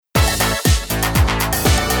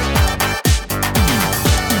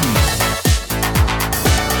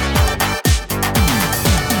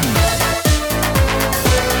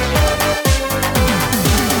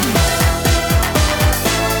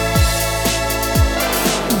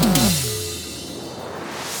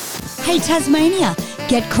Hey Tasmania,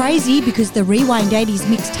 get crazy because the Rewind 80s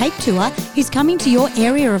mixtape tour is coming to your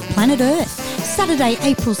area of planet Earth. Saturday,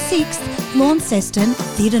 April 6th, Launceston,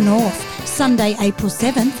 Theatre North. Sunday, April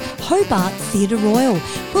 7th, Hobart, Theatre Royal.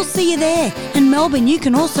 We'll see you there. And Melbourne, you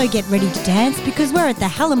can also get ready to dance because we're at the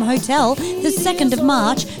Hallam Hotel the 2nd of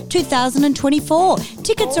March 2024.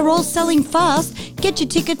 Tickets are all selling fast. Get your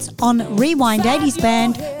tickets on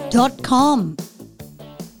rewind80sband.com.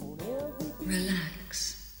 Relax.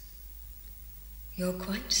 You're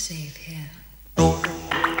quite safe here. Am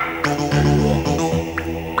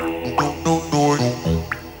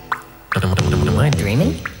I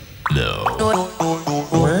dreaming? No.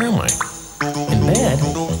 Where am I? In bed?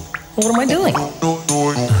 What am I doing?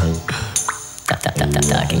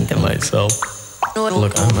 Talking to myself.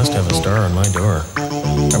 Look, I must have a star on my door.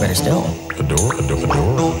 Or better still, a door?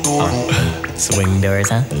 Swing doors,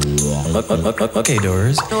 huh? Look, okay,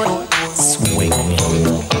 doors. Swing.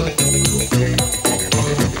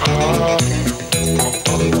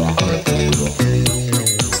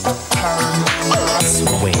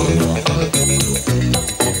 Swing.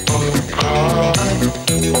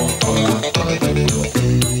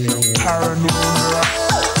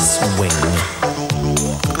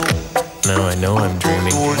 Now I know I'm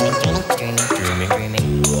dreaming. Dreaming.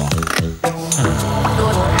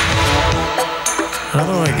 How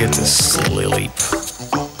do I get to sleep?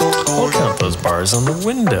 I'll count those bars on the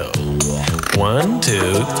window. 1,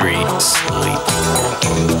 2, 3, sleep.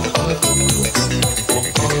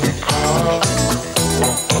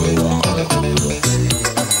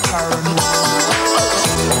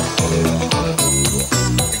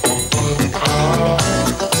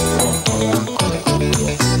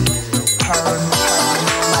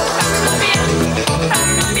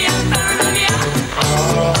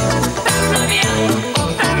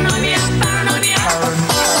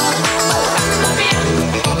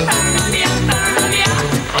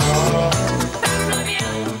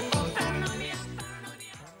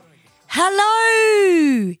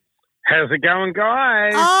 How's it going,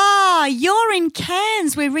 guys? Ah, you're in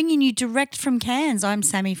Cairns. We're ringing you direct from Cairns. I'm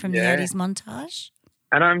Sammy from the 80s Montage.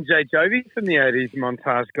 And I'm Jay Jovi from the 80s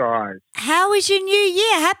Montage, guys. How was your new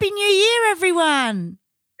year? Happy New Year, everyone.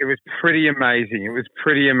 It was pretty amazing.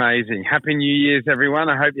 Happy New Year's, everyone.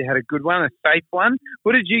 I hope you had a good one, a safe one.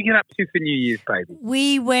 What did you get up to for New Year's, baby?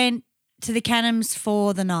 We went to the Cannons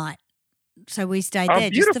for the night. So we stayed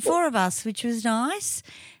there, beautiful. just the four of us, which was nice.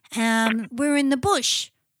 We're in the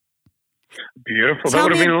bush. Beautiful. That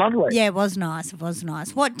would have been lovely. Yeah, it was nice.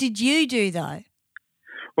 What did you do, though?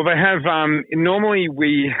 Well, they have normally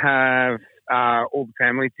we have all the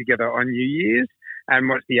family together on New Year's and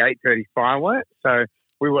watch the 8:30 fireworks. So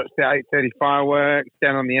we watched the 8:30 fireworks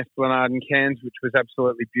down on the Esplanade in Cairns, which was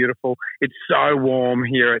absolutely beautiful. It's so warm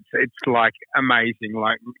here. It's like amazing,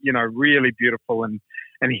 like, you know, really beautiful and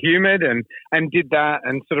humid and did that.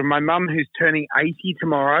 And sort of my mum, who's turning 80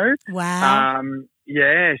 tomorrow. Wow.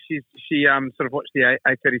 Yeah, she sort of watched the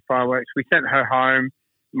 8:30 fireworks. We sent her home.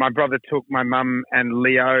 My brother took my mum and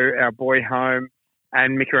Leo, our boy, home,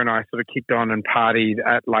 and Mika and I sort of kicked on and partied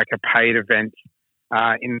at like a paid event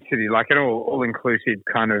in the city, like an all-inclusive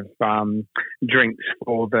kind of drinks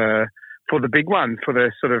for the big one, for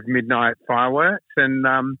the sort of midnight fireworks. And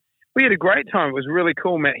we had a great time. It was really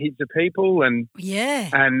cool. Met heaps of people and it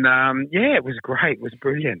was great. It was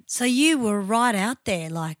brilliant. So you were right out there,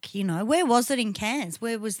 like, you know, where was it in Cairns?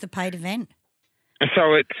 Where was the paid event?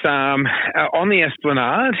 So it's on the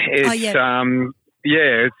Esplanade.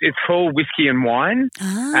 It's called Whiskey and Wine,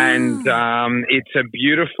 and it's a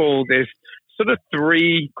beautiful. There's sort of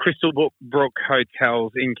 3 Crystal Brook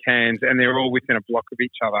hotels in Cairns, and they're all within a block of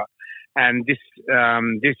each other. And this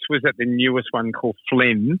was at the newest one called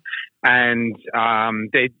Flynn, and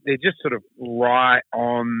they're just sort of right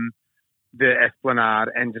on the Esplanade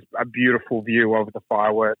and just a beautiful view over the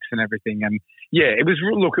fireworks and everything. And yeah, it was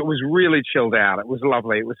really chilled out. It was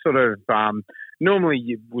lovely. It was sort of normally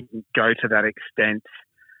you wouldn't go to that extent.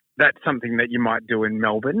 That's something that you might do in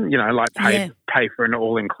Melbourne, you know, like pay for an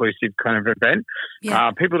all-inclusive kind of event.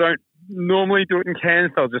 Yeah. People don't normally do it in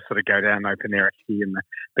Cairns. They'll just sort of go down and open their XP and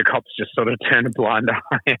the cops just sort of turn a blind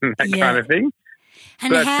eye and that kind of thing.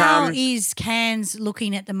 And how is Cairns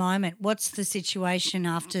looking at the moment? What's the situation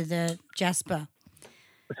after the Jasper?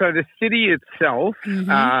 So the city itself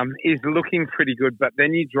is looking pretty good, but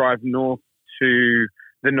then you drive north to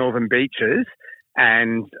the northern beaches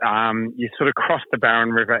and you sort of cross the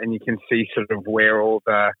Barron River and you can see sort of where all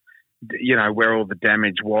the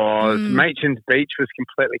damage was. Machin's Beach was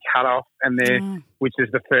completely cut off, and which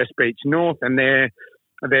is the first beach north, and there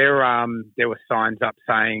were signs up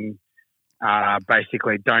saying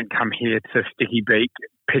basically don't come here to Sticky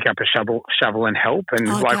pick up a shovel and help and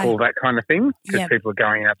like all that kind of thing, because people are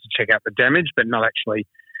going out to check out the damage but not actually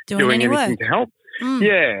doing anything to help.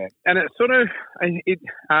 Yeah, and it's sort of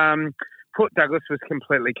Port Douglas was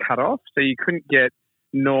completely cut off, so you couldn't get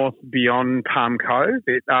north beyond Palm Cove.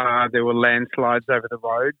 There were landslides over the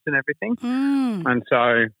roads and everything, and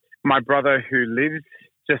so my brother, who lives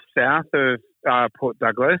just south of Port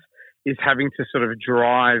Douglas, is having to sort of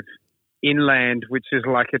drive inland, which is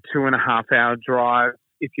like a 2.5-hour drive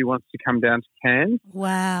if he wants to come down to Cairns.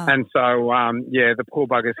 Wow. And so, the poor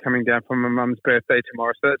bugger's coming down for my mum's birthday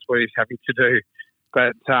tomorrow, so that's what he's having to do.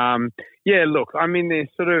 But, look, I mean, they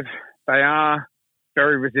are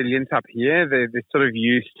very resilient up here. They're sort of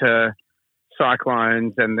used to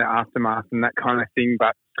cyclones and the aftermath and that kind of thing.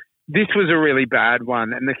 But this was a really bad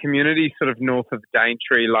one. And the community sort of north of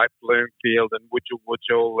Daintree, like Bloomfield and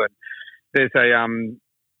Wudjal, and there's a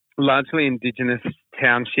largely Indigenous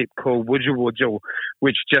township called Wudjal,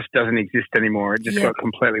 which just doesn't exist anymore. It just got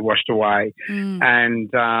completely washed away. And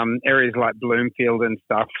areas like Bloomfield and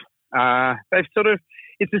stuff,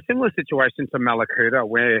 it's a similar situation to Malakuta,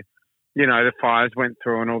 where, you know, the fires went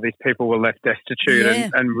through and all these people were left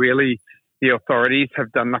destitute and really the authorities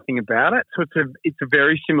have done nothing about it. So it's a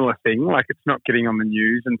very similar thing. Like, it's not getting on the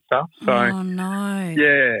news and stuff. So, oh, no.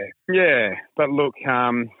 Yeah. But look,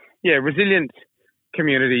 resilient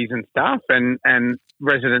communities and stuff, and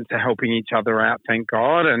residents are helping each other out, thank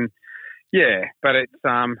God. And but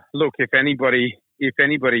it's look, if anybody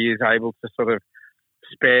is able to sort of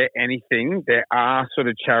spare anything, there are sort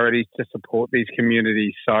of charities to support these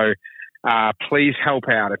communities. So please help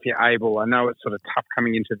out if you're able. I know it's sort of tough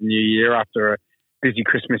coming into the new year after a busy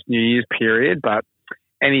Christmas, New Year's period, but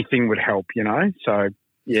anything would help, you know. So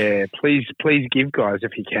please give, guys,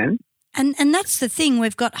 if you can. And that's the thing.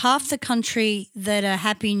 We've got half the country that are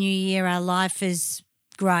Happy New Year, our life is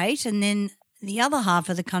great, and then the other half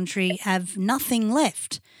of the country have nothing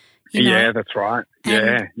left. You know? Yeah, that's right.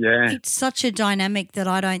 And yeah. It's such a dynamic that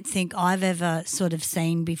I don't think I've ever sort of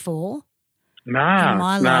seen before in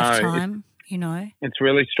my lifetime, you know. It's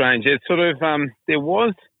really strange. It's sort of there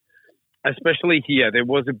was, especially here, there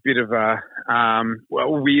was a bit of a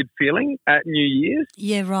weird feeling at New Year's.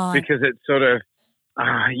 Yeah, right. Because it's sort of,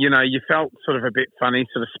 you felt sort of a bit funny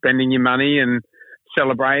sort of spending your money and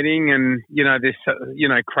celebrating, and, you know, this,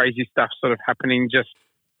 crazy stuff sort of happening just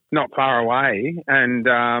not far away. And,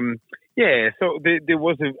 so there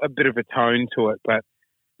was a bit of a tone to it. But,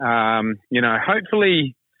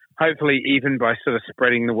 hopefully even by sort of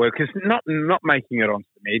spreading the word, because not making it onto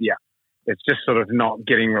the media, it's just sort of not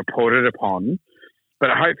getting reported upon.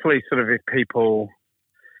 But hopefully sort of if people,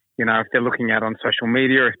 you know, if they're looking out on social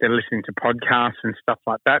media, if they're listening to podcasts and stuff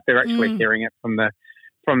like that, they're actually hearing it from the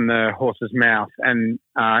horse's mouth. And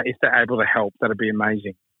if they're able to help, that'd be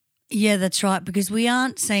amazing. Yeah, that's right, because we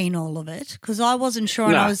aren't seeing all of it, because I wasn't sure,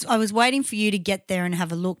 and I was waiting for you to get there and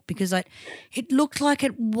have a look, because it looked like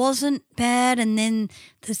it wasn't bad, and then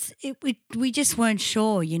we just weren't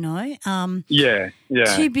sure, you know.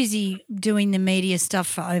 Too busy doing the media stuff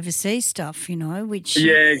for overseas stuff, you know, which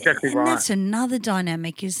exactly and right. That's another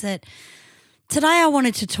dynamic, is that today I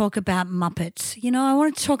wanted to talk about Muppets. You know, I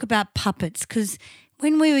wanted to talk about puppets, because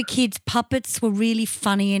when we were kids, puppets were really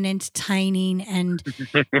funny and entertaining, and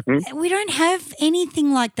we don't have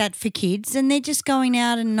anything like that for kids, and they're just going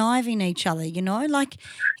out and kniving each other, you know. Like,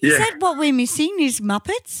 is that what we're missing, is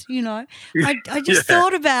Muppets, you know? I just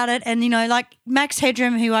thought about it, and, you know, like Max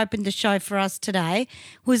Headroom, who opened the show for us today,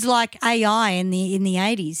 was like AI in the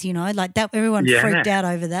 80s, you know, like that. Everyone freaked out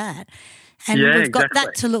over that. And we've got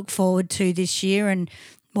that to look forward to this year, and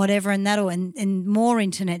whatever, and that'll and more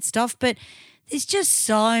internet stuff. But there's just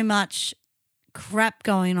so much crap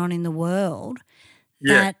going on in the world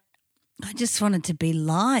that I just wanted to be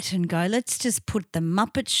light and go, let's just put the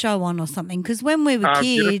Muppet Show on or something. Because when we were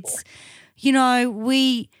kids, you know,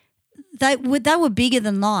 they were bigger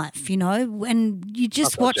than life, you know, and you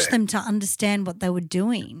just watched them to understand what they were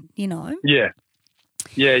doing, you know. Yeah.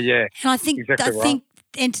 And I think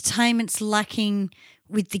entertainment's lacking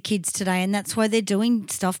with the kids today, and that's why they're doing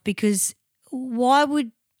stuff, because why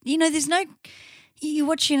would – you know, there's no – you're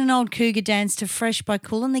watching an old cougar dance to Fresh by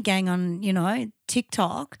Kool and the Gang on, you know,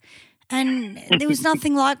 TikTok, and there was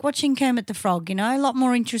nothing like watching Kermit the Frog, you know, a lot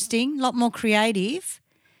more interesting, a lot more creative.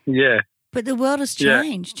 Yeah. But the world has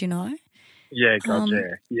changed, you know. Yeah, God,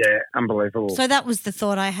 yeah, unbelievable. So that was the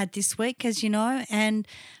thought I had this week, as you know, and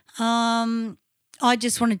I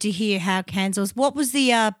just wanted to hear how Cairns was. What was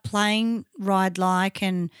the plane ride like,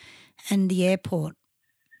 and the airport?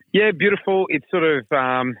 Yeah, beautiful. It's sort of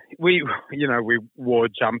we wore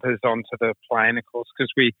jumpers onto the plane, of course,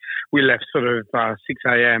 because we left sort of 6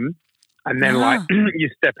 a.m. And then, you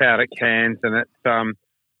step out at Cairns and it's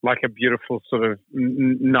like a beautiful sort of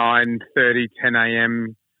 9:30, 10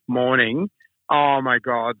 a.m. morning. Oh, my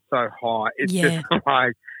God, so hot. It's just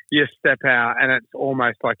like you step out and it's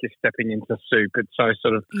almost like you're stepping into soup. It's so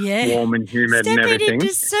sort of warm and humid and everything. Stepping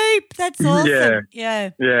into soup. That's awesome.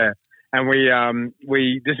 Yeah. And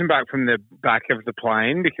we disembarked from the back of the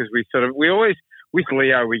plane because we always, with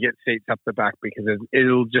Leo, we get seats up the back because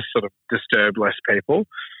it'll just sort of disturb less people.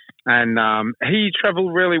 And he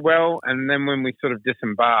travelled really well. And then when we sort of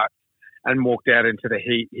disembarked and walked out into the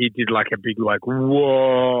heat, he did like a big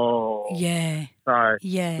whoa. Yeah. So,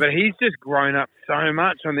 but he's just grown up so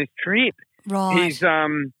much on this trip. Right.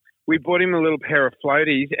 We bought him a little pair of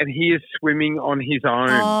floaties and he is swimming on his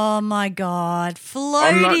own. Oh, my God. Floaties.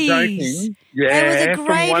 I'm not joking. Yeah. They were the from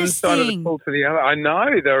greatest one side of the thing. pool to the other. I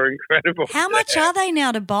know. They're incredible. How much are they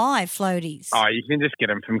now to buy, floaties? Oh, you can just get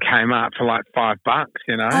them from Kmart for like $5,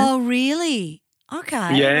 you know. Oh, really?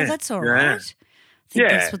 Okay. Yeah. Well, that's all right. I think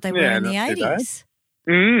that's what they were in the 80s.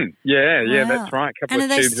 Yeah, that's right. And are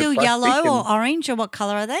they still yellow or orange, or what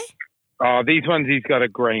colour are they? Oh, these ones he's got a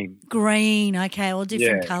green. Green, okay, all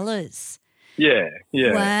different colours. Yeah.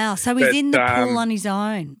 Wow, so he's in the pool on his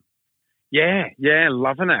own. Yeah,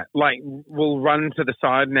 loving it. Like, we'll run to the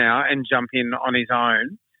side now and jump in on his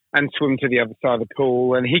own and swim to the other side of the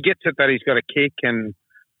pool. And he gets it that he's got a kick, and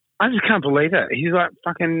I just can't believe it. He's like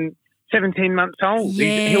fucking 17 months old.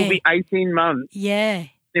 Yeah. He'll be 18 months. Yeah.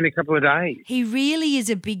 In a couple of days. He really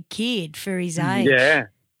is a big kid for his age. Yeah.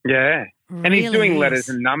 And he's Really doing is. letters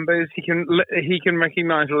and numbers. He can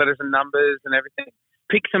recognise letters and numbers and everything.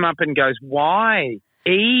 Picks them up and goes, Y,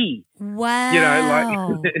 E. Wow. You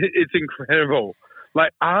know, like, it's incredible.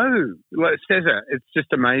 Like, it says it. It's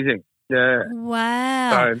just amazing. Yeah.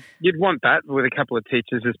 Wow. So you'd want that with a couple of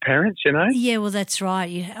teachers as parents, you know? Yeah, well, that's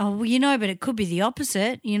right. But it could be the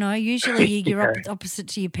opposite. You know, usually you're opposite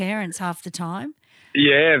to your parents half the time.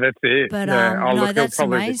 Yeah, that's it. But look, that's he'll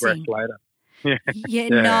probably amazing. regret later. Yeah,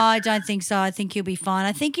 no, I don't think so. I think he'll be fine.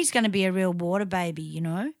 I think he's going to be a real water baby, you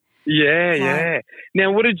know? Yeah.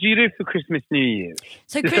 Now, what did you do for Christmas, New Year's?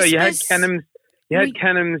 So you had Cannons. You had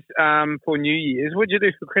Cannons for New Year's. What did you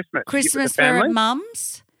do for Christmas? Christmas we're at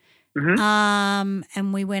Mum's. Mm-hmm.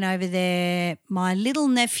 And we went over there. My little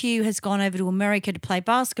nephew has gone over to America to play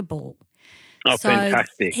basketball. Oh, so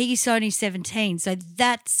fantastic. He's only 17, so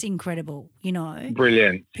that's incredible, you know.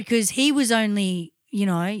 Brilliant. Because he was only, you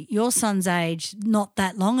know, your son's age not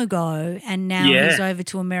that long ago, and now he's over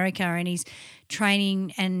to America and he's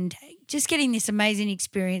training and just getting this amazing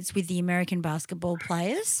experience with the American basketball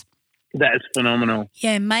players. That's phenomenal.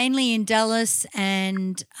 Yeah, mainly in Dallas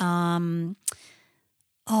and they're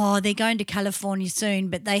going to California soon,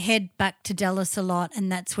 but they head back to Dallas a lot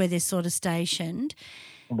and that's where they're sort of stationed.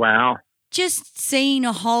 Wow. Just seeing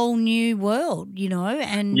a whole new world, you know,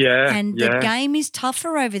 and the game is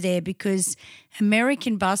tougher over there because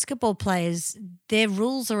American basketball players, their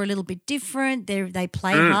rules are a little bit different. They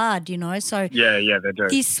play hard, you know. So they do.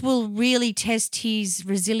 This will really test his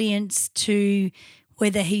resilience to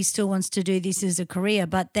whether he still wants to do this as a career.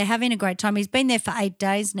 But they're having a great time. He's been there for 8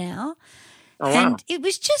 days now. Oh, wow. And it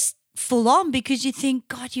was just full on because you think,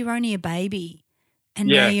 God, you're only a baby. And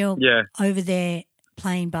now you're over there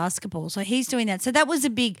playing basketball. So he's doing that. So that was a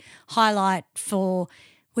big highlight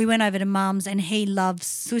we went over to Mum's and he loves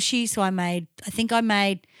sushi. So I made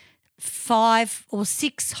 5 or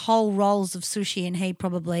 6 whole rolls of sushi and he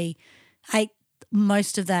probably ate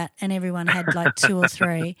most of that and everyone had like 2 or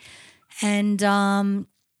 3. And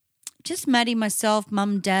just Maddie, myself,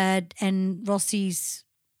 Mum, Dad and Rossi's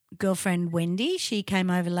girlfriend Wendy, she came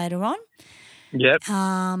over later on. Yep.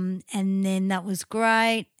 And then that was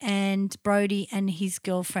great. And Brody and his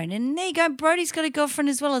girlfriend. And there you go. Brody's got a girlfriend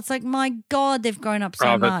as well. It's like, my God, they've grown up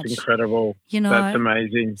so much. That's incredible. You know. That's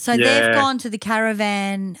amazing. So they've gone to the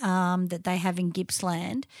caravan that they have in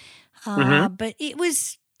Gippsland. But it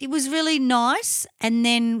was really nice. And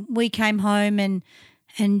then we came home and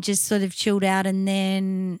just sort of chilled out. And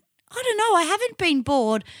then, I don't know, I haven't been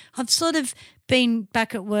bored. I've sort of been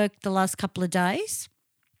back at work the last couple of days.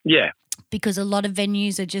 Yeah. Because a lot of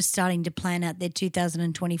venues are just starting to plan out their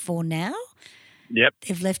 2024 now. Yep.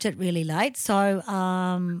 They've left it really late. So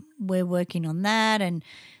we're working on that and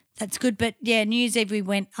that's good. But, yeah, New Year's Eve we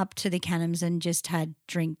went up to the Cannons and just had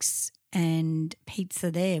drinks and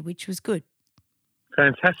pizza there, which was good.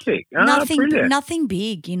 Fantastic. Nothing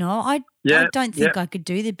big, you know. I don't think I could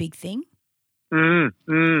do the big thing. Yeah,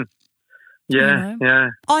 you know? Yeah.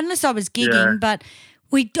 Unless I was gigging, but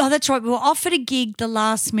that's right. We were offered a gig the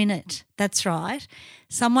last minute. That's right.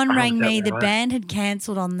 Someone rang me. The band had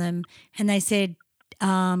cancelled on them and they said,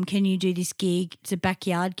 can you do this gig? It's a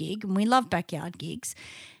backyard gig, and we love backyard gigs.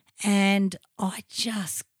 And I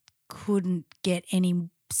just couldn't get any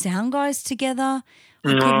sound guys together.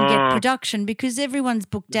 I couldn't get production because everyone's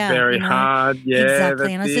booked out. Very hard, yeah.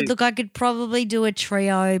 Exactly. And I said, look, I could probably do a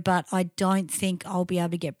trio, but I don't think I'll be able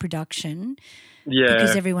to get production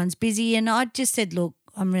because everyone's busy. And I just said, look,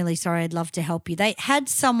 I'm really sorry. I'd love to help you. They had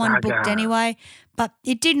someone booked anyway, but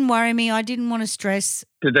it didn't worry me. I didn't want to stress.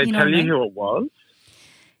 Did they tell you who it was?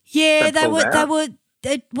 Yeah, they were.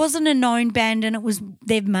 It wasn't a known band, and it was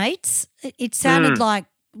their mates. It sounded like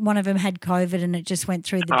one of them had COVID, and it just went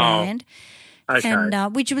through the band. Okay.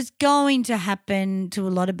 And which was going to happen to a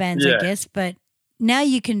lot of bands, I guess. But now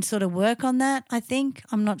you can sort of work on that, I think.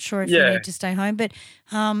 I'm not sure if you need to stay home. But,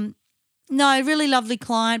 no, really lovely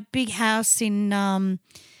client, big house in can't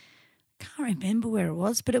remember where it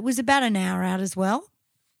was, but it was about an hour out as well.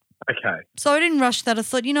 Okay. So I didn't rush that. I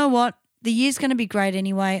thought, you know what, the year's going to be great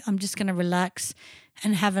anyway. I'm just going to relax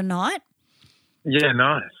and have a night. Yeah,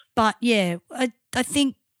 nice. But, yeah, I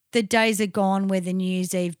think the days are gone where the New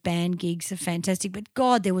Year's Eve band gigs are fantastic. But,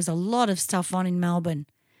 God, there was a lot of stuff on in Melbourne,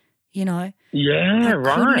 you know. Yeah,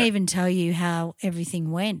 I couldn't even tell you how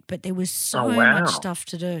everything went, but there was so much stuff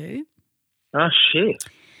to do. Oh, shit.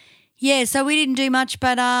 Yeah, so we didn't do much,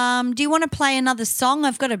 but do you want to play another song?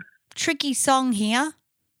 I've got a tricky song here.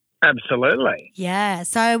 Absolutely. Yeah,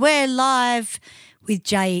 so we're live with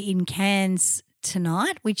Jay in Cairns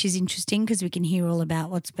tonight, which is interesting because we can hear all about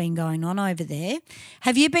what's been going on over there.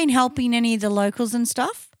 Have you been helping any of the locals and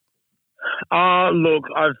stuff? Look,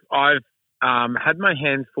 I've had my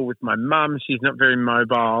hands full with my mum. She's not very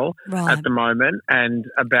mobile at the moment and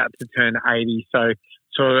about to turn 80. So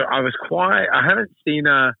I haven't seen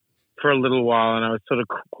her for a little while, and I was sort of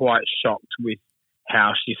quite shocked with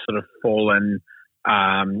how she's sort of fallen.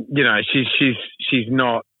 You know, she's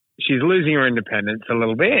losing her independence a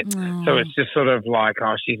little bit. Oh. So it's just sort of like,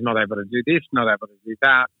 she's not able to do this, not able to do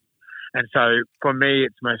that. And so for me,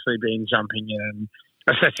 it's mostly been jumping in and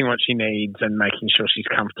assessing what she needs and making sure she's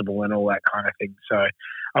comfortable and all that kind of thing. So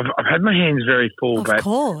I've had my hands very full. Of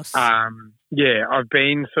course. I've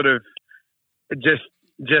been sort of just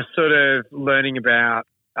sort of learning about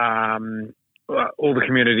all the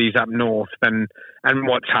communities up north and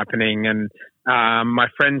what's happening. And my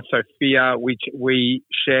friend Sophia, we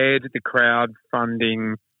shared the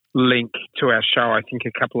crowdfunding link to our show, I think,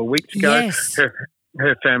 a couple of weeks ago. Yes.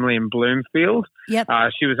 Her family in Bloomfield. Yep.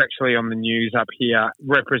 She was actually on the news up here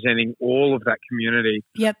representing all of that community.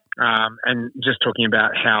 Yep. And just talking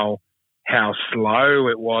about how slow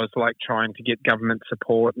it was, like trying to get government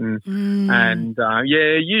support and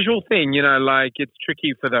usual thing, you know, like it's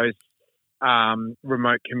tricky for those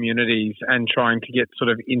remote communities and trying to get sort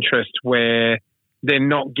of interest where they're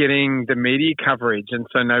not getting the media coverage, and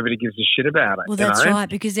so nobody gives a shit about it. Well, that's right,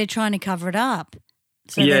 because they're trying to cover it up.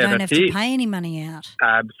 So they don't have to pay any money out.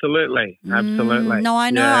 Absolutely. No, I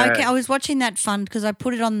know. Yeah. I was watching that fund because I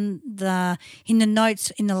put it in the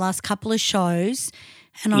notes in the last couple of shows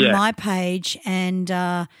and on my page, and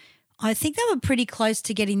I think they were pretty close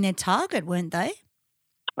to getting their target, weren't they?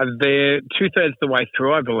 They're 2/3 the way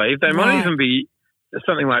through, I believe. They might even be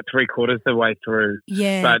something like 3/4 the way through.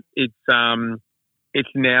 Yeah. But it's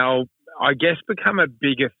now, I guess, become a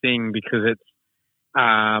bigger thing because it's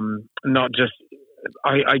not just,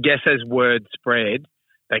 I guess as word spread,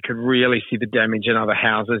 they could really see the damage in other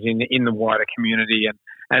houses in the wider community.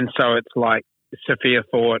 And so it's like Sophia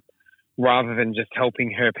thought, rather than just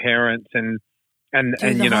helping her parents and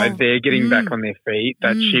you know, they're getting back on their feet,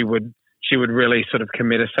 that she would really sort of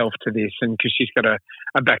commit herself to this, and because she's got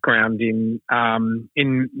a background in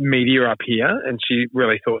media up here, and she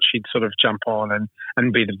really thought she'd sort of jump on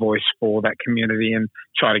and be the voice for that community and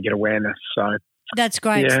try to get awareness. So that's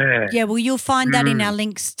great. Yeah, well, you'll find that in our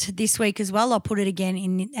links to this week as well. I'll put it again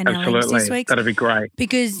in our links this week. That'd be great.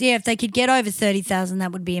 Because, if they could get over 30,000,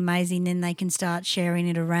 that would be amazing. Then they can start sharing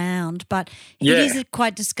it around. But it is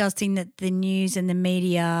quite disgusting that the news and the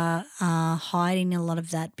media are hiding a lot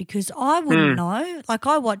of that, because I wouldn't know. Like,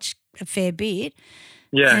 I watch a fair bit.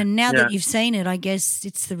 Yeah. And now that you've seen it, I guess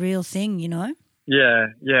it's the real thing, you know? Yeah,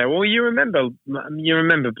 yeah. Well, you remember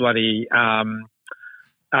bloody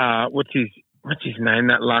what's his name,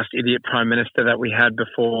 that last idiot Prime Minister that we had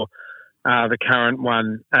before the current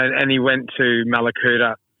one, and he went to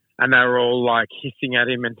Malakuta and they were all like hissing at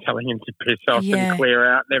him and telling him to piss off and clear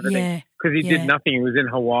out and everything because he did nothing. He was in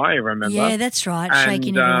Hawaii, remember? Yeah, that's right,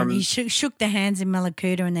 shaking everyone. He shook their hands in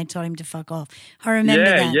Malakuta and they told him to fuck off. I remember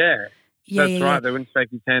that. Yeah, that's right. They wouldn't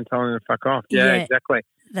shake his hand, telling him to fuck off. Yeah, exactly.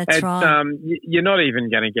 That's right. You're not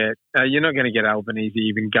even going to get, you're not going to get Albanese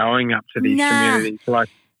even going up to these communities. Like,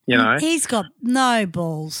 you know. He's got no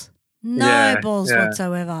balls. No balls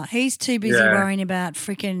whatsoever. He's too busy worrying about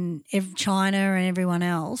freaking China and everyone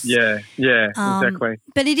else. Yeah, exactly.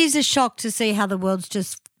 But it is a shock to see how the world's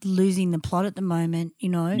just losing the plot at the moment, you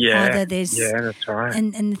know. Yeah, that's right.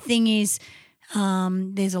 And the thing is,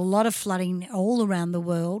 there's a lot of flooding all around the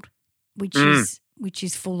world, which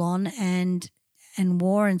is full on and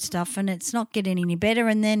war and stuff, and it's not getting any better.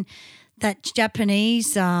 And then that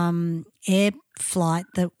Japanese air flight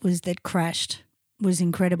that crashed was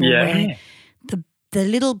incredible. Yeah. Where the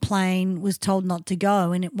little plane was told not to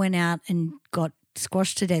go, and it went out and got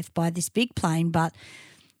squashed to death by this big plane. But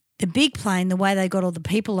the big plane, the way they got all the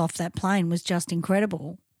people off that plane was just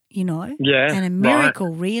incredible, you know. Yeah, and a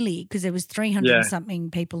miracle, really, because there was 300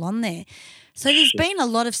 something people on there. So there's been a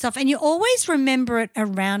lot of stuff, and you always remember it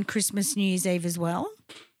around Christmas, New Year's Eve as well.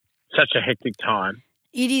 Such a hectic time.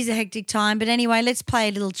 It is a hectic time, but anyway, let's play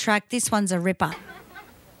a little track. This one's a ripper.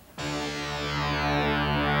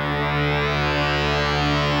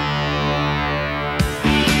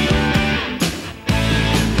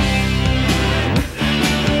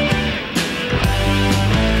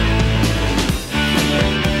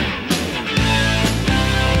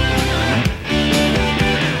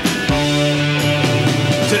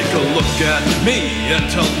 Look at me and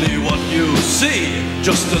tell me what you see.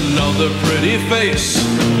 Just another pretty face.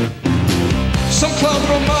 Some clown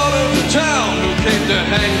from out of town who came to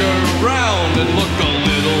hang around and look a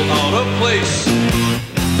little out of place.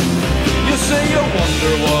 You say you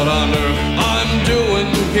wonder what on earth I'm doing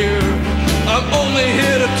here. I'm only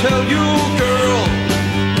here to tell you, girl,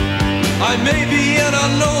 I may be an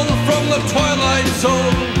unknown from the Twilight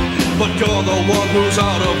Zone, but you're the one who's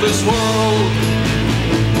out of this world.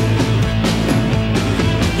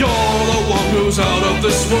 You're the one who's out of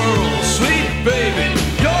this world, sweet baby.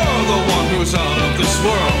 You're the one who's out of this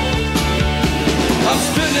world. I'm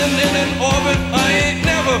spinning in an orbit I ain't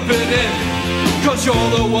never been in, 'cause you're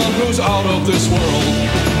the one who's out of this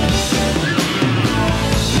world.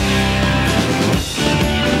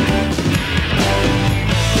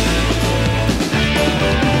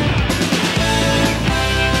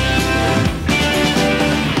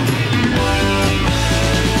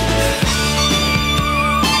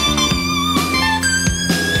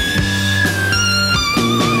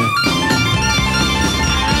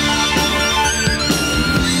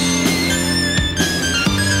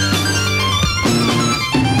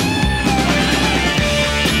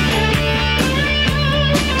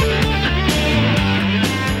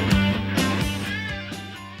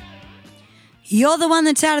 You're the One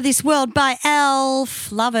That's Out of This World by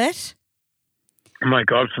Elf. Love it. Oh, my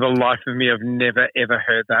God, for the life of me, I've never, ever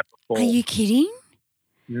heard that before. Are you kidding?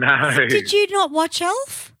 No. Did you not watch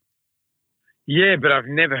Elf? Yeah, but I've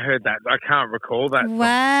never heard that. I can't recall that.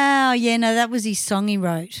 Wow. Yeah, no, that was his song he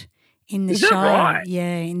wrote in the Is show. that right?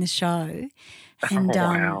 Yeah, in the show. And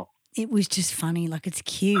wow. It was just funny. Like, it's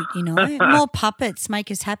cute, you know. More puppets make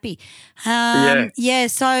us happy. Yeah,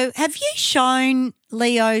 so have you shown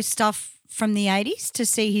Leo stuff from the 80s to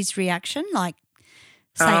see his reaction? Like,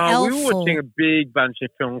 say, Elf? We were watching a big bunch of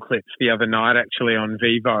film clips the other night, actually, on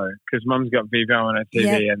Vivo, because Mum's got Vivo on her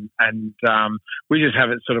TV, and we just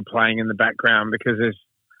have it sort of playing in the background because there's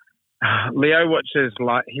Leo watches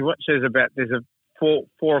there's a four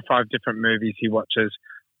or five different movies he watches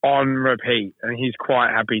on repeat, and he's quite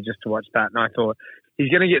happy just to watch that. And I thought he's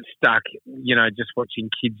going to get stuck, you know, just watching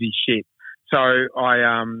kidsy shit. So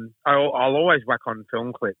I'll always whack on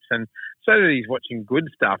film clips, and so that he's watching good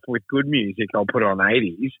stuff with good music, I'll put on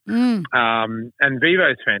 80s. And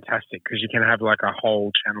Vivo's fantastic because you can have like a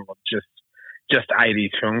whole channel of just 80s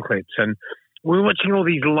film clips. And we're watching all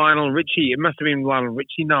these Lionel Richie. It must have been Lionel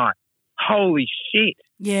Richie night. Holy shit!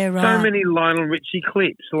 Yeah, right. So many Lionel Richie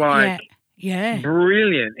clips, like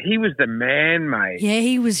brilliant. He was the man, mate. Yeah,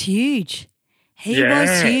 he was huge. He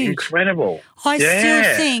was huge, incredible. I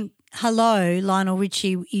still think. Hello, Lionel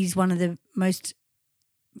Richie is one of the most,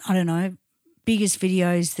 I don't know, biggest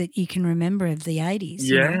videos that you can remember of the 80s.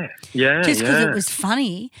 Just because it was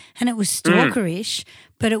funny and it was stalkerish,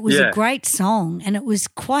 but it was a great song and it was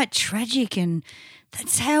quite tragic, and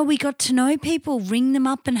that's how we got to know people, ring them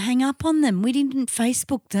up and hang up on them. We didn't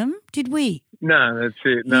Facebook them, did we? No, that's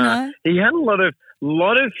it. No. You know? He had a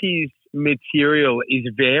lot of his material is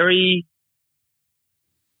very,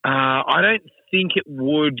 I don't think it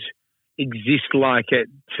would exist like it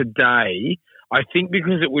today. I think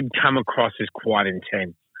because it would come across as quite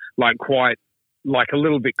intense, like a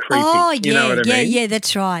little bit creepy. Oh, yeah, you know what I mean? Yeah,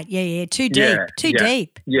 that's right. Yeah, too deep,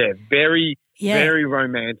 deep. Yeah, very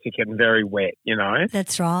romantic and very wet, you know?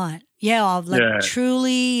 That's right. Yeah, of like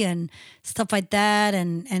Truly and stuff like that,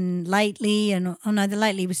 and Lately, and the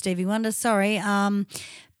Lately was Stevie Wonder. Sorry,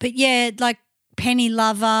 but yeah, like Penny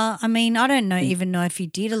Lover. I mean, I don't even know if he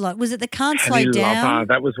did a lot. Was it the Can't Penny Slow Down? Lover.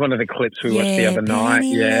 That was one of the clips we watched the other night.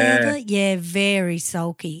 Lover. Yeah, very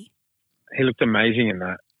sulky. He looked amazing in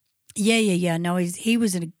that. Yeah. No, he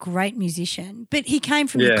was a great musician, but he came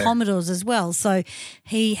from the Commodores as well, so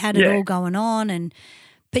he had it all going on.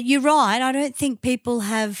 But you're right. I don't think people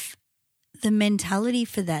have the mentality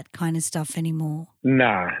for that kind of stuff anymore.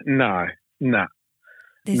 No.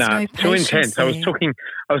 There's no too intense. there. I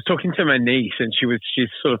was talking to my niece, and she's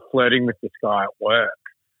sort of flirting with this guy at work.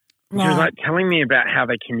 Right. She was like telling me about how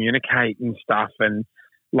they communicate and stuff, and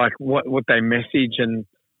like what they message, and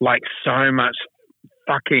like so much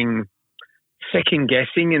fucking second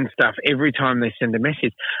guessing and stuff every time they send a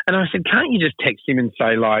message. And I said, can't you just text him and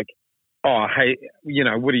say like, oh, hey,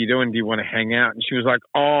 what are you doing? Do you want to hang out? And she was like,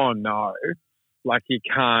 oh no, like you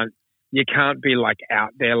can't be like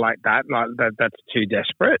out there like that. Like that's too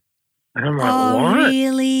desperate. And I'm like, what?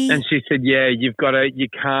 Really? And she said, yeah, you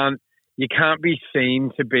can't be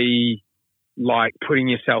seen to be like putting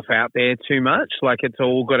yourself out there too much. Like it's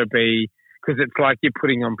all got to be, because it's like you're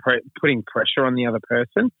putting pressure on the other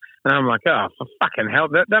person. And I'm like, oh, for fucking hell,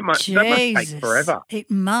 that must take forever.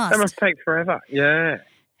 It must. That must take forever. Yeah.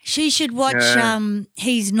 She should watch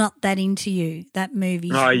He's Not That Into You. That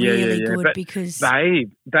movie's really good but because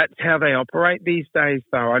that's how they operate these days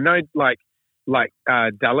though. I know like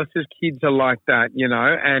Dallas's kids are like that,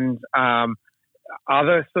 and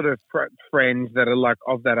other sort of friends that are like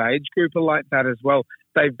of that age group are like that as well.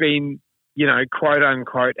 They've been, quote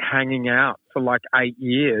unquote, hanging out for like 8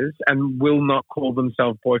 years and will not call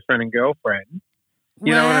themselves boyfriend and girlfriend.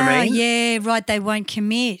 You know what I mean? Yeah, right. They won't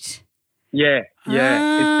commit. Yeah.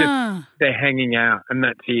 It's just they're hanging out and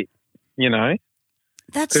that's it,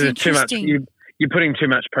 That's interesting. You're putting too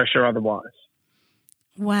much pressure otherwise.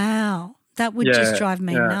 Wow. That would just drive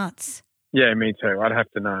me nuts. Yeah, me too. I'd have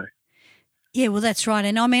to know. Yeah, well, that's right.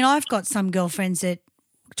 And I mean, I've got some girlfriends that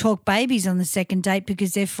talk babies on the second date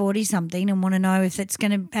because they're 40-something and want to know if it's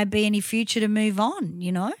going to be any future to move on,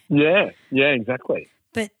 Yeah, exactly.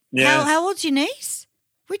 But how old's your niece?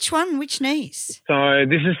 Which one? Which niece? So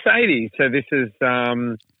this is Sadie. So this is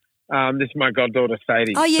my goddaughter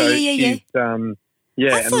Sadie. Oh,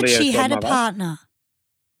 yeah. I thought she had a partner.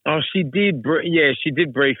 Oh, she did. She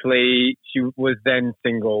did briefly. She was then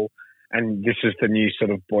single, and this is the new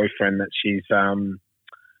sort of boyfriend that he's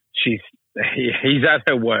at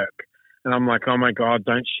her work, and I'm like, oh my God,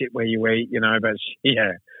 don't shit where you eat, But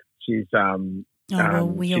she's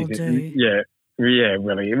we all do. Yeah,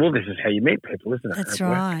 really. Well, this is how you meet people, isn't it? That's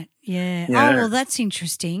right. Yeah. Oh, well, that's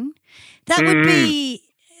interesting. That would be.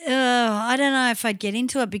 I don't know if I'd get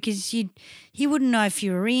into it because you wouldn't know if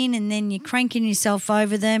you were in, and then you're cranking yourself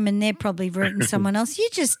over them and they're probably rooting someone else. You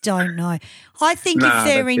just don't know. I think if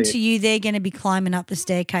they're into you, they're going to be climbing up the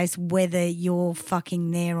staircase whether you're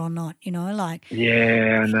fucking there or not, like.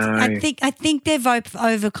 Yeah, I know. I think they've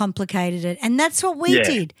overcomplicated it, and that's what we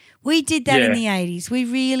did. We did that in the 80s. We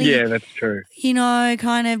really. Yeah, that's true.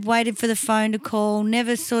 Kind of waited for the phone to call,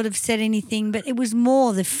 never sort of said anything, but it was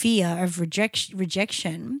more the fear of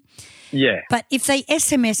rejection. Yeah. But if they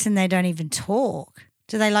SMS and they don't even talk,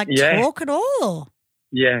 do they talk at all?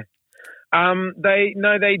 Yeah.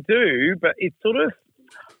 They do, but it's sort of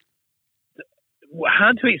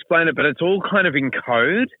hard to explain it, but it's all kind of in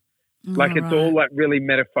code. It's all like really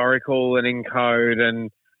metaphorical and in code,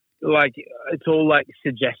 and like it's all like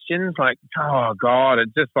suggestions, like, oh God,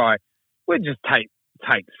 it's just like we just take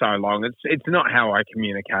so long. It's not how I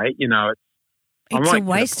communicate, It's a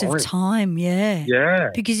waste of time, yeah. Yeah.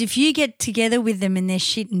 Because if you get together with them and they're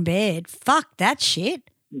shit in bed, fuck that shit.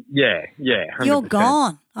 Yeah, 100%. You're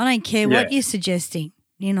gone. I don't care what you're suggesting,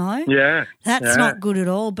 Yeah. That's not good at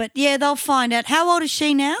all. But, yeah, they'll find out. How old is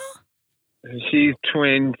she now? She's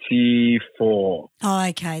 24. Oh,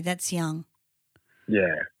 okay. That's young.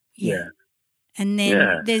 Yeah. And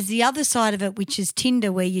then there's the other side of it, which is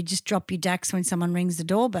Tinder, where you just drop your dax when someone rings the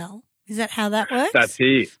doorbell. Is that how that works? That's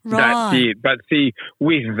it. Right. That's it. But see,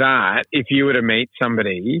 with that, if you were to meet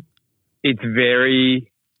somebody, it's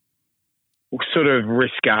very sort of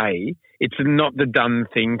risque. It's not the done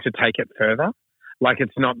thing to take it further. Like,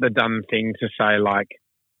 it's not the done thing to say, like,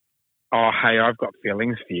 oh, hey, I've got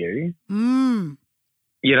feelings for you.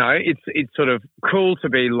 It's sort of cool to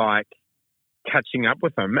be, like, catching up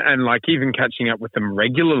with them and, like, even catching up with them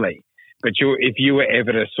regularly. But if you were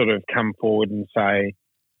ever to sort of come forward and say,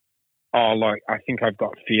 oh, like, I think I've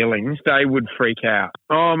got feelings, they would freak out.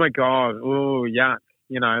 Oh, my God. Oh, yuck.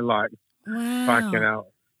 Fucking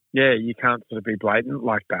hell. yeah, you can't sort of be blatant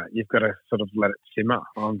like that. You've got to sort of let it simmer.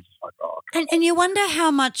 I'm just like, oh. And you wonder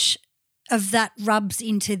how much of that rubs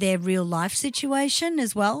into their real life situation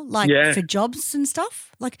as well, like for jobs and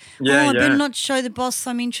stuff. Like, I better not show the boss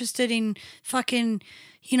I'm interested in fucking,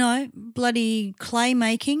 you know, bloody clay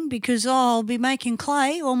making because, I'll be making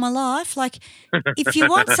clay all my life. Like, if you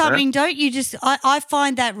want something, don't you just – I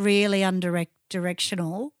find that really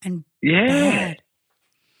directional and bad.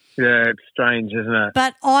 Yeah, it's strange, isn't it?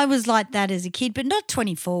 But I was like that as a kid, but not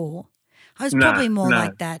 24. I was probably more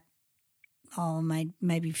like that,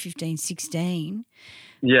 maybe 15, 16.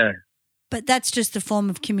 Yeah. But that's just the form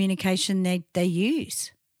of communication they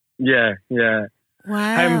use. Yeah, yeah.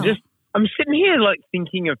 Wow. I'm sitting here like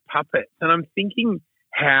thinking of puppets, and I'm thinking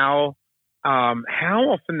how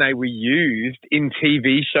often they were used in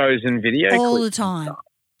TV shows and video clips. All the time.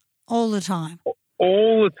 All the time.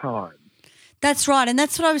 All the time. That's right, and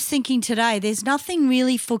that's what I was thinking today. There's nothing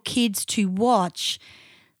really for kids to watch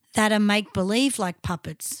that are make-believe like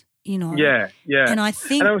puppets, you know. Yeah, yeah. And I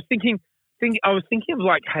think... And I was thinking of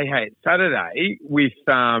like, Hey, It's Saturday with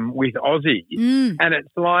Ozzy, and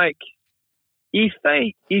it's like if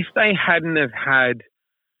they hadn't have had,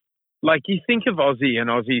 like, you think of Ozzy and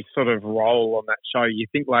Ozzy's sort of role on that show, you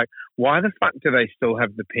think like, why the fuck do they still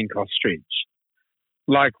have the pink ostrich?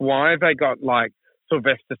 Like, why have they got like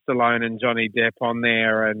Sylvester Stallone and Johnny Depp on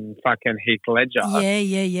there and fucking Heath Ledger?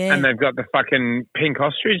 Yeah. And they've got the fucking pink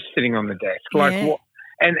ostrich sitting on the desk. Like, what?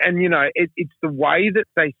 And you know, it's the way that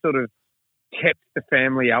they sort of kept the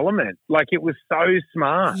family element. Like, it was so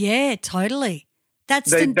smart. Yeah, totally.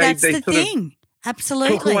 That's the thing.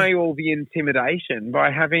 Absolutely. Took away all the intimidation by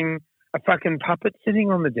having a fucking puppet sitting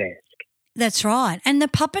on the desk. That's right. And the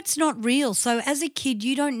puppet's not real. So as a kid,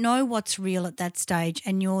 you don't know what's real at that stage,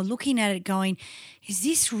 and you're looking at it going, is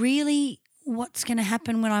this really what's going to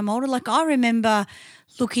happen when I'm older? Like, I remember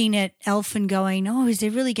looking at Elf and going, is there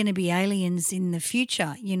really going to be aliens in the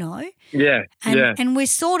future, you know? Yeah, And we're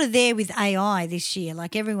sort of there with AI this year.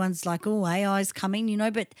 Like, everyone's like, AI's coming, you know,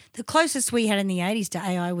 but the closest we had in the 80s to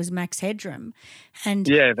AI was Max Headroom. And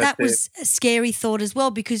that was a scary thought as well,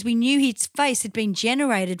 because we knew his face had been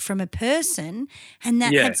generated from a person, and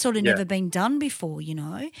that had sort of never been done before, you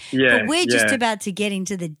know? Yeah, but we're just about to get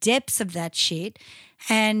into the depths of that shit.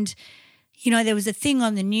 And you know, there was a thing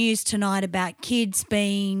on the news tonight about kids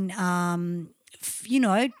being, you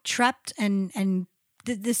know, trapped and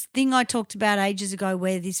this thing I talked about ages ago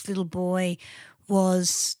where this little boy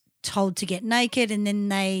was told to get naked, and then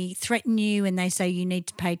they threaten you and they say you need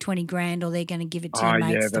to pay 20 grand or they're going to give it to your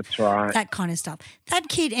mates. Yeah, that's right. That kind of stuff. That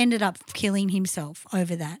kid ended up killing himself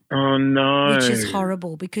over that. Oh, no. Which is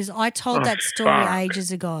horrible, because I told that story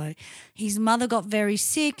ages ago. His mother got very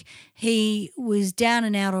sick. He was down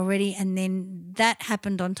and out already, and then that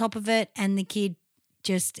happened on top of it, and the kid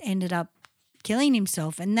just ended up killing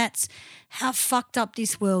himself, and that's how fucked up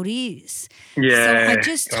this world is. Yeah. So I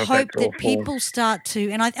just hope that people start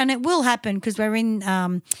to, and it will happen, because we're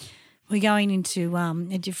going into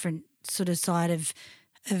a different sort of side of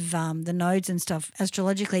the nodes and stuff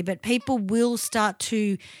astrologically, but people will start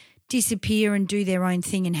to disappear and do their own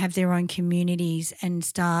thing and have their own communities and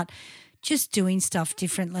start just doing stuff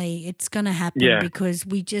differently. It's going to happen because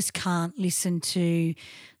we just can't listen to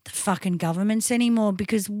the fucking governments anymore,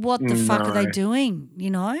 because what the fuck are they doing, you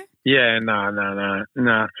know? Yeah, no.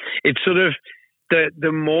 It's sort of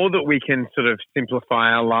the more that we can sort of simplify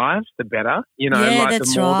our lives, the better, you know, yeah, like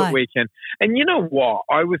that's the more right. that we can. And you know what?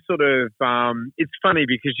 I was sort of it's funny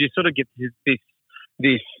because you sort of get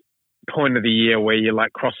this point of the year where you're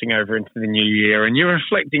like crossing over into the new year and you're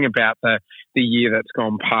reflecting about the year that's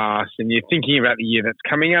gone past, and you're thinking about the year that's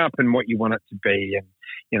coming up and what you want it to be, and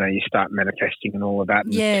you know, you start manifesting and all of that.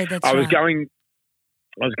 And yeah, that's I was right.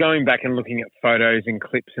 going back and looking at photos and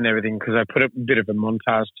clips and everything, because I put a bit of a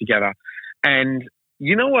montage together. And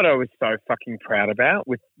you know what I was so fucking proud about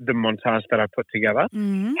with the montage that I put together?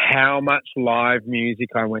 Mm-hmm. How much live music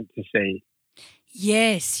I went to see.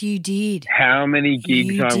 Yes, you did. How many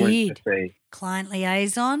gigs I went to see. Client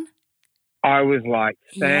liaison. I was like,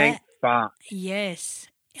 thank fuck. Yes,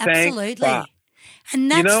 Thank absolutely. fuck. And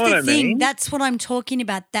that's the thing. Mean? That's what I'm talking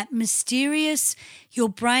about, that mysterious, your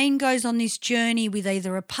brain goes on this journey with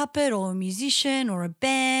either a puppet or a musician or a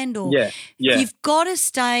band, or you've got to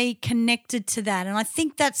stay connected to that. And I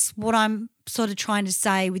think that's what I'm sort of trying to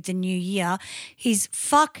say with the new year is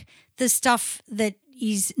fuck the stuff that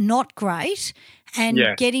is not great and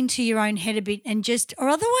get into your own head a bit and just, or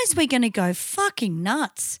otherwise we're going to go fucking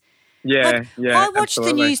nuts. Yeah, I watched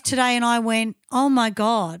absolutely. the news today and I went, oh my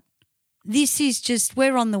God, this is just,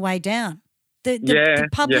 we're on the way down. The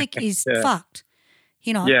public is fucked.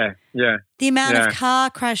 you know. Yeah. The amount of car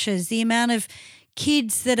crashes, the amount of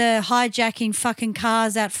kids that are hijacking fucking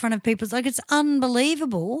cars out front of people's, like, it's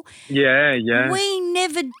unbelievable. Yeah. We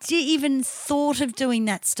never even thought of doing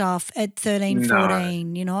that stuff at 13,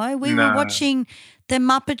 14, you know. We were watching the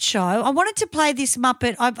Muppet Show. I wanted to play this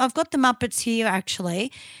Muppet. I've got the Muppets here,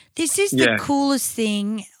 actually. This is the coolest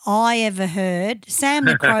thing I ever heard. Sam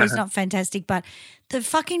the Crow's not fantastic, but the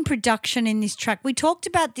fucking production in this track. We talked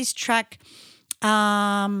about this track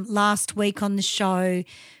last week on the show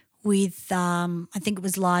with I think it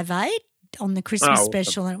was Live Aid on the Christmas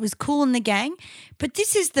special, and it was Kool and the Gang. But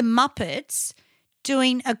this is the Muppets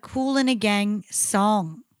doing a Kool and the Gang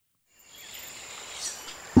song.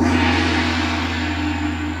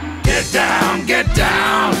 Get down, get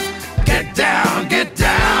down, get down, get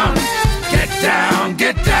down, get down,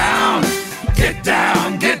 get down, get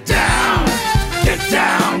down, get down, get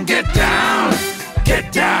down, get down,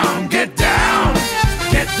 get down, get down,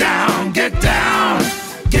 get down, get down,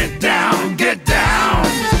 get down, get down.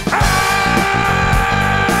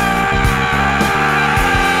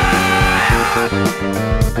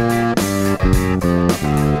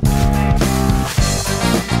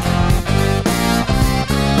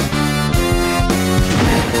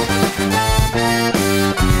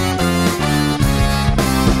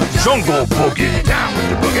 Jungle Boogie, down with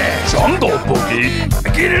the boogie. Jungle Boogie,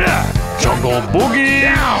 get it up. Jungle Boogie,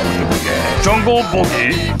 down with the boogie. Jungle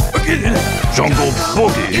Boogie, get it up. Jungle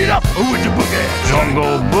Boogie, get up with the boogie.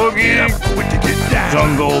 Jungle Boogie, get up with the get down.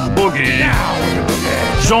 Jungle Boogie, down with the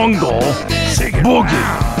boogie. Jungle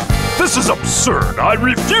Boogie. This is absurd. I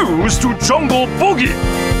refuse to Jungle Boogie.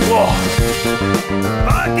 Whoa.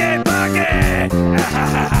 Boogie, boogie.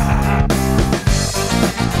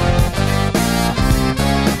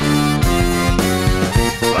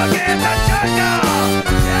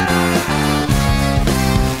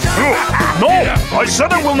 No, I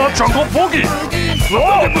said I will not Jungle Boogie.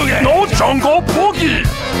 No Jungle Boogie.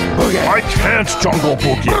 I can't Jungle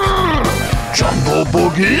Boogie. Jungle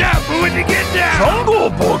Boogie. Jungle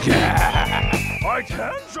Boogie. I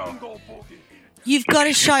can't Jungle Boogie. You've got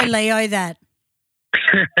to show Leo that.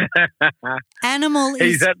 Animal is...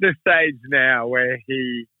 He's at the stage now where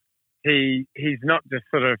he's not just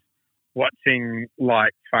sort of watching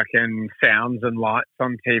like fucking sounds and lights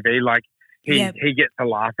on TV. Like he gets a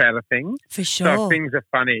laugh out of things. For sure. So if things are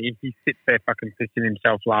funny, he sits there fucking pissing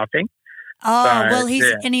himself laughing. Oh, so, well,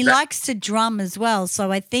 he likes to drum as well.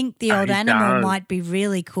 So I think the old animal might be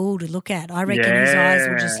really cool to look at. I reckon his eyes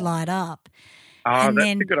will just light up. Oh, and that's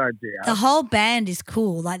then a good idea. The whole band is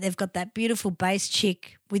cool. Like they've got that beautiful bass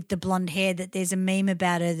chick with the blonde hair that there's a meme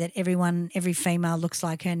about her that every female looks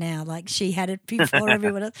like her now. Like she had it before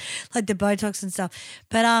everyone else, like the Botox and stuff.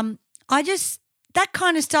 But that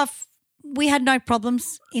kind of stuff, we had no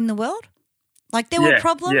problems in the world. Like there were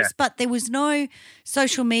problems, but there was no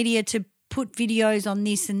social media to put videos on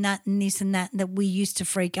this and that and this and that we used to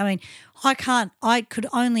freak. I mean, I could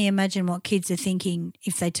only imagine what kids are thinking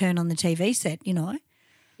if they turn on the TV set, you know?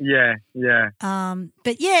 Yeah.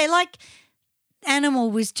 But yeah, like Animal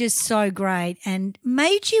was just so great and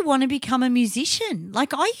made you want to become a musician.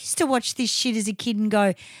 Like I used to watch this shit as a kid and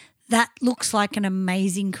go, that looks like an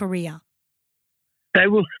amazing career. They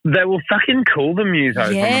were fucking cool, the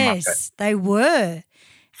musos. Yes, on the Muppet. They were.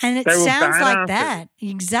 And it sounds like that.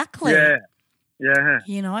 Exactly. Yeah.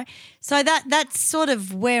 You know, so that's sort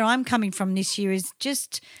of where I'm coming from this year is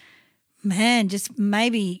just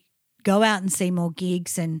maybe go out and see more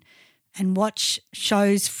gigs and watch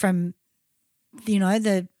shows from, you know,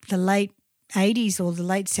 the late 80s or the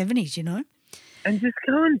late 70s, you know. And just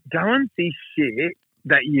go and see shit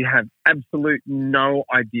that you have absolute no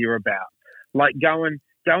idea about. Like go and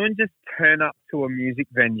just turn up to a music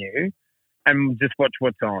venue and just watch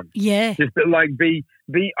what's on. Yeah. Just like be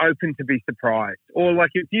open to be surprised. Or like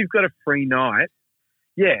if you've got a free night,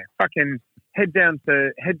 fucking head down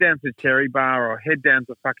to Cherry Bar or head down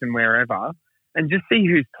to fucking wherever and just see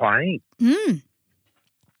who's playing.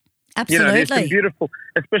 Absolutely. You know, there's some beautiful,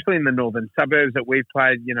 especially in the northern suburbs that we've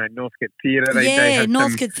played, you know, Northcote Theatre.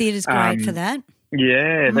 Northcote Theatre's great for that.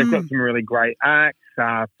 Yeah, they've got some really great acts.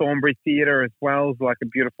 Thornbury Theatre as well is like a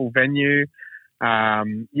beautiful venue.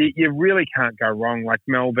 You really can't go wrong. Like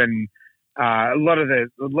Melbourne, a lot of the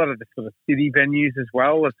sort of city venues as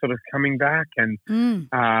well are sort of coming back, and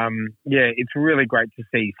it's really great to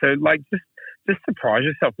see. So like just surprise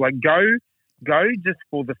yourself. Like go just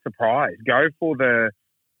for the surprise. Go for the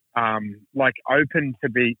like open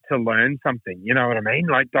to learn something. You know what I mean?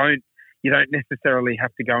 Like you don't necessarily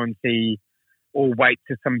have to go and see or wait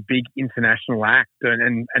to some big international act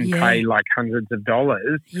and pay like hundreds of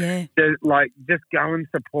dollars. Yeah. Just go and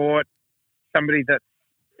support somebody that's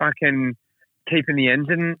fucking keeping the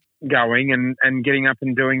engine going and getting up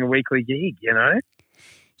and doing a weekly gig, you know?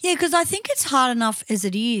 Yeah, because I think it's hard enough as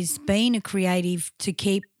it is being a creative to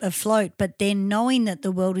keep afloat, but then knowing that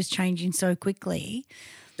the world is changing so quickly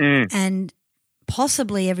and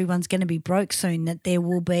possibly everyone's going to be broke soon, that there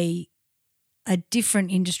will be a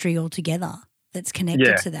different industry altogether that's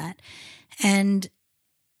connected to that. And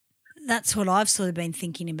that's what I've sort of been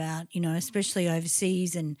thinking about, you know, especially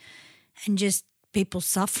overseas and just people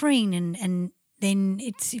suffering and then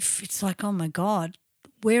it's like, oh my God,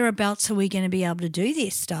 whereabouts are we going to be able to do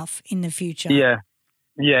this stuff in the future? Yeah,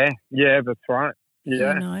 that's right.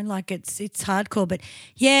 Yeah. You know, like it's hardcore. But,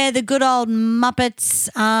 yeah, the good old Muppets.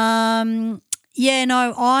 I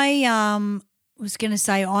was going to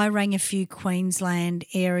say I rang a few Queensland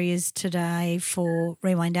areas today for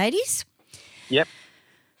Rewind 80s. Yep.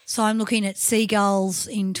 So I'm looking at seagulls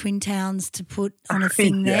in Twin Towns to put on a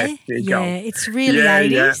thing there. Seagulls. Yeah, it's really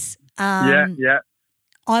 80s. Yeah.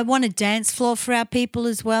 I want a dance floor for our people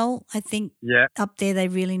as well. I think up there they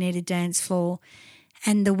really need a dance floor.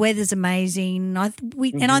 And the weather's amazing.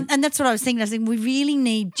 And that's what I was thinking. I was thinking we really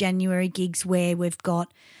need January gigs where we've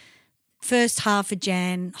got first half of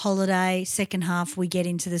Jan holiday, second half we get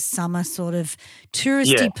into the summer sort of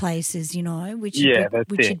touristy places, you know, which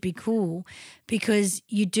would be cool because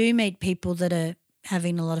you do meet people that are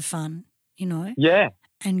having a lot of fun, you know. Yeah.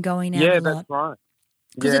 And going out a lot. Yeah, that's right.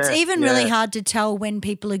 Because it's even really hard to tell when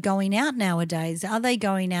people are going out nowadays. Are they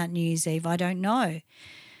going out New Year's Eve? I don't know.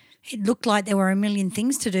 It looked like there were a million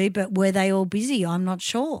things to do, but were they all busy? I'm not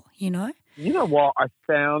sure, you know. You know what? I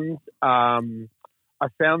found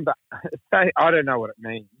that, I don't know what it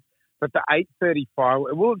means, but the 8:30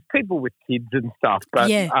 fireworks, well, it's people with kids and stuff, but,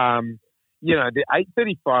 you know, the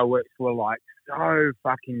 8:30 fireworks were like so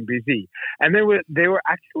fucking busy. And there were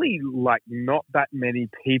actually like not that many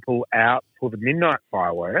people out for the midnight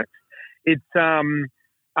fireworks. It's, and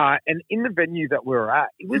in the venue that we were at,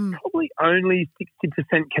 it was probably only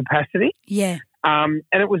 60% capacity. Yeah. And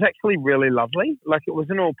it was actually really lovely. Like it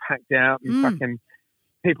wasn't all packed out and fucking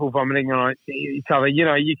people vomiting on each other. You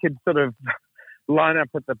know, you could sort of line up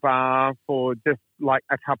at the bar for just like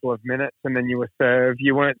a couple of minutes and then you were served.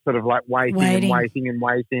 You weren't sort of like waiting.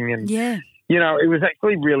 And, you know, it was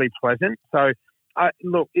actually really pleasant. So,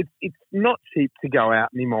 look, it's not cheap to go out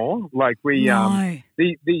anymore. Like these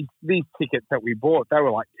tickets that we bought, they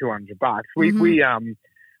were like $200. We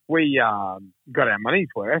got our money's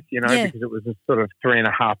worth, you know, because it was a sort of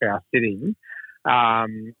 3.5 hour sitting.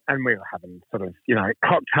 And we were having sort of, you know,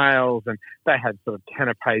 cocktails and they had sort of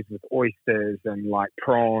canapes with oysters and like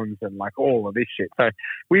prawns and like all of this shit. So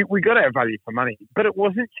we got our value for money, but it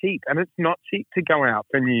wasn't cheap and it's not cheap to go out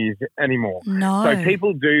for New Year's anymore. No. So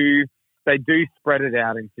people do spread it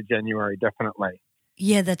out into January, definitely.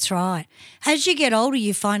 Yeah, that's right. As you get older,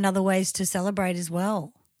 you find other ways to celebrate as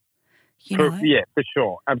well. You know? Yeah, for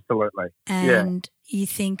sure. Absolutely. And you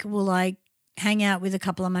think, well, I hang out with a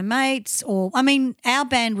couple of my mates or, I mean, our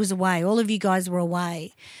band was away. All of you guys were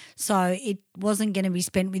away. So it wasn't going to be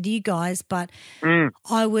spent with you guys, but I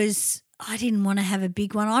didn't want to have a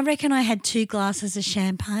big one. I reckon I had 2 glasses of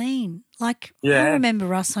champagne. Like I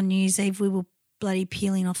remember us on New Year's Eve, we were bloody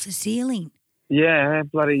peeling off the ceiling. Yeah,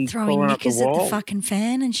 bloody throwing knickers at the fucking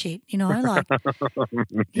fan and shit, you know, like,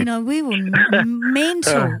 you know, we were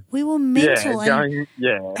mental. We were mental.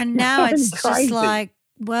 And now it's just like,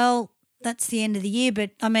 well, that's the end of the year.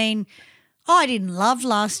 But, I mean, I didn't love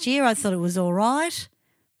last year. I thought it was all right.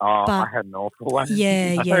 Oh, but I had an awful one.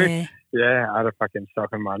 Yeah. Yeah, I had a fucking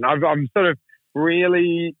shocking one. I'm sort of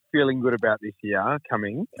really feeling good about this year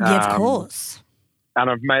coming. Yeah, of course. And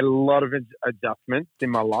I've made a lot of adjustments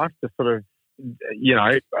in my life to sort of, you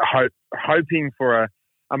know, hoping for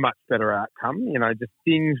a much better outcome. You know, just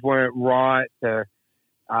things weren't right. The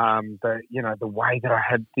way that I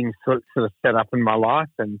had things sort of set up in my life,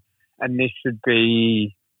 and this should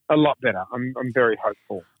be a lot better. I'm very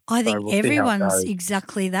hopeful. I think everyone's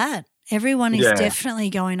exactly that. Everyone is definitely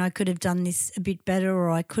going, I could have done this a bit better, or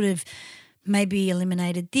I could have maybe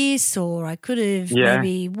eliminated this, or I could have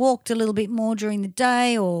maybe walked a little bit more during the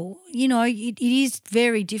day, or, you know, it is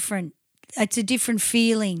very different. It's a different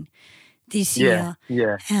feeling this year.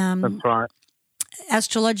 Yeah, that's right.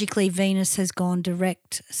 Astrologically, Venus has gone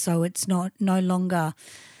direct, so it's no longer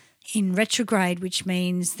in retrograde, which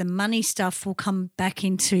means the money stuff will come back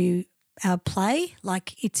into our play.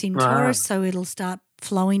 Like it's in Taurus, so it'll start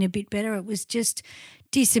flowing a bit better. It was just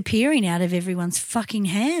disappearing out of everyone's fucking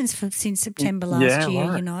hands since September last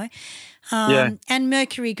year, you know. And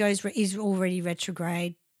Mercury is already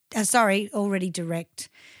retrograde. Already direct,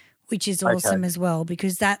 which is awesome as well,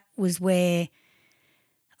 because that was where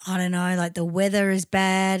I don't know, like the weather is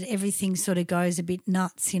bad, everything sort of goes a bit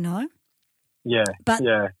nuts, Yeah. But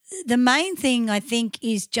yeah. the main thing I think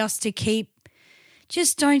is just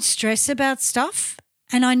don't stress about stuff.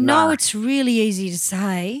 And I know Nah. it's really easy to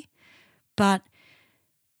say, but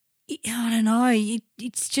I don't know,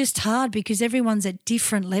 it's just hard because everyone's at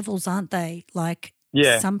different levels, aren't they? Like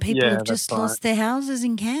some people have just lost their houses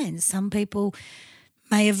in Cairns. Some people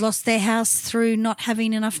may have lost their house through not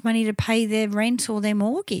having enough money to pay their rent or their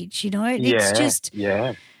mortgage, It's just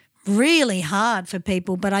really hard for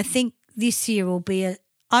people. But I think this year will be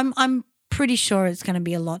I'm pretty sure it's going to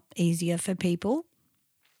be a lot easier for people.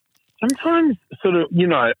 Sometimes sort of,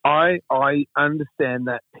 I understand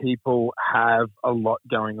that people have a lot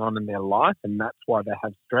going on in their life and that's why they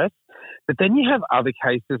have stress. But then you have other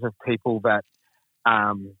cases of people that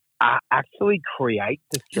actually create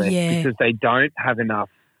the stress because they don't have enough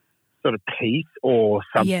sort of peace or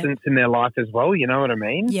substance in their life as well. You know what I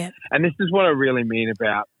mean? Yeah. And this is what I really mean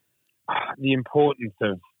about the importance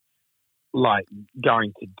of like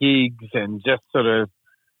going to gigs and just sort of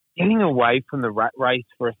getting away from the rat race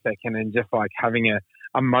for a second and just like having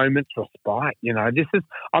a moment's respite.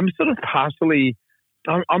 I'm sort of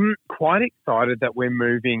I'm quite excited that we're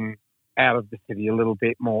moving out of the city a little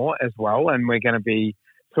bit more as well, and we're going to be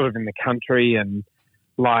sort of in the country and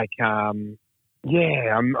like, I'm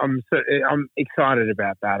excited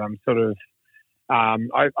about that. I'm sort of,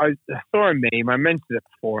 I saw a meme, I mentioned it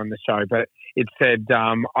before on the show, but it said,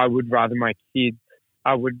 I would rather my kids,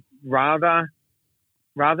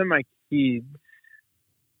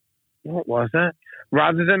 what was it?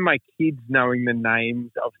 Rather than my kids knowing the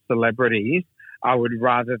names of celebrities, I would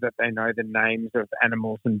rather that they know the names of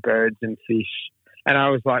animals and birds and fish. And I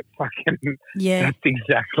was like, fucking, that's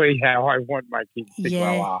exactly how I want my kids to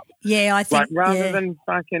grow up. Yeah, I think. Like, rather than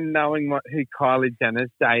fucking knowing who Kylie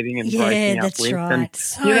Jenner's dating and breaking up with. Yeah, that's right. And,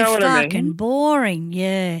 so you know what fucking I mean? boring,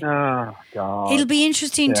 yeah. Oh, God. It'll be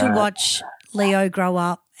interesting to watch Leo grow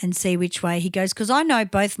up and see which way he goes, because I know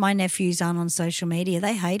both my nephews aren't on social media.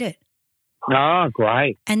 They hate it. Oh,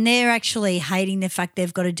 great. And they're actually hating the fact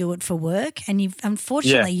they've got to do it for work. And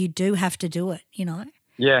unfortunately, you do have to do it,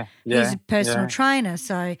 Yeah. He's a personal trainer,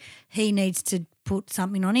 so he needs to put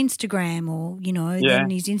something on Instagram or, then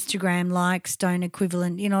his Instagram likes don't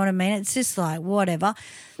equivalent, you know what I mean? It's just like whatever.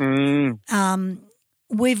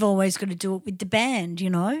 We've always got to do it with the band,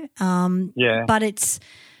 But it's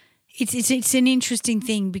an interesting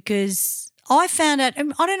thing because I found out, I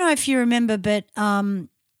don't know if you remember, but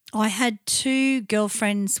I had two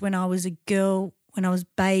girlfriends when I was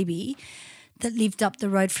baby, that lived up the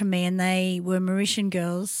road from me, and they were Mauritian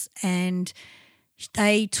girls, and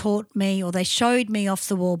they taught me, or they showed me Off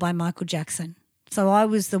the Wall by Michael Jackson. So I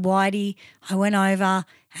was the whitey. I went over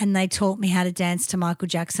and they taught me how to dance to Michael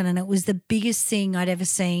Jackson, and it was the biggest thing I'd ever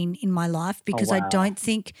seen in my life because I don't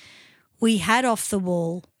think we had Off the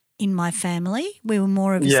Wall in my family. We were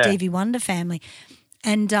more of a Stevie Wonder family.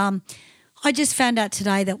 And I just found out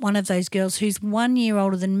today that one of those girls who's 1 year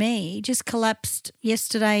older than me just collapsed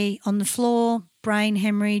yesterday on the floor, brain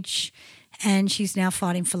hemorrhage, and she's now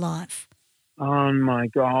fighting for life. Oh, my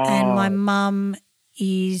God. And my mum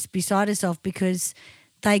is beside herself because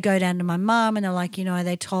they go down to my mum and they're like,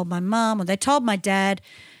 they told my mum or they told my dad.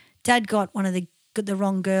 Dad got the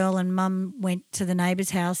wrong girl, and mum went to the neighbour's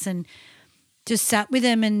house and just sat with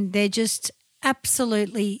them, and they're just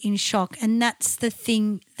absolutely in shock. And that's the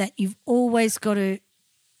thing that you've always got to,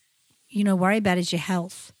 worry about is your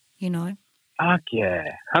health, Fuck yeah,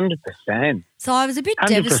 100%. So I was a bit 100%.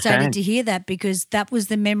 devastated to hear that because that was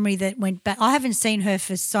the memory that went back. I haven't seen her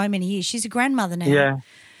for so many years. She's a grandmother now. Yeah.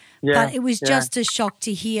 But it was just a shock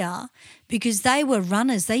to hear because they were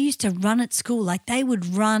runners. They used to run at school. Like they would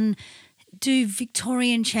do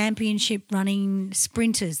Victorian Championship running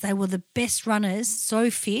sprinters. They were the best runners,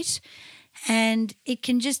 so fit. And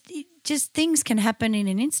things can happen in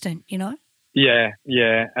an instant, Yeah,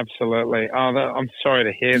 absolutely. Oh, I'm sorry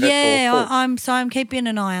to hear that. Yeah, I'm keeping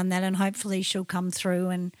an eye on that, and hopefully she'll come through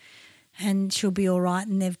and she'll be all right,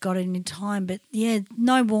 and they've got it in time. But yeah,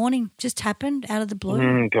 no warning, just happened out of the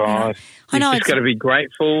blue. God, you've just got to be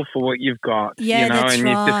grateful for what you've got. Yeah, that's and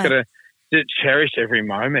right. You've just got to cherish every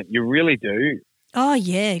moment. You really do. Oh,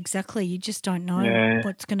 yeah, exactly. You just don't know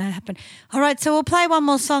what's going to happen. All right, so we'll play one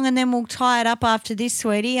more song and then we'll tie it up after this,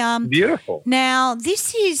 sweetie. Beautiful. Now,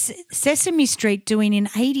 this is Sesame Street doing an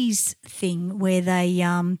 80s thing where they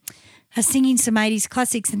are singing some 80s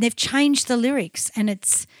classics, and they've changed the lyrics, and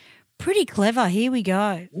it's pretty clever. Here we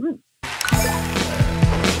go.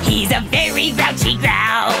 He's a very grouchy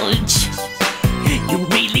grouch. You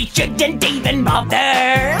really shouldn't even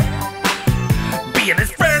bother. Being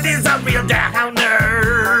his friend is a real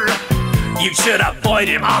downer. You should avoid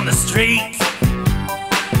him on the street.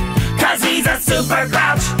 Cause he's a super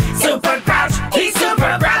grouch, he's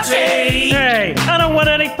super grouchy. Hey, I don't want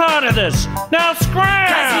any part of this. Now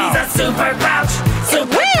scram! Cause he's a super grouch,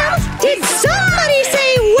 Wham! Did somebody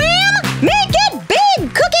say wham? Make it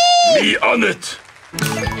big, Cookie! Me on it.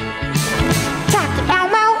 Tuck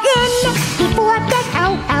Elmo in before that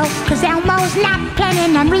cause Elmo's not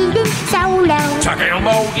planning on reading solo. Tuck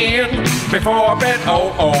Elmo in before bed,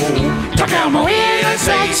 Tuck Elmo in and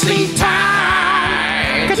say sleep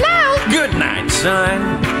time. Good night. Good night,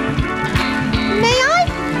 son. May I?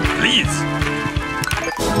 Please.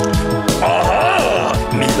 Aha!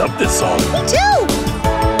 Me love this song. Me too.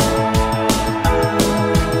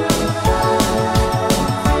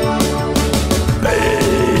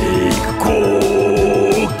 Bake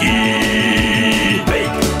cookie.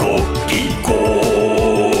 Bake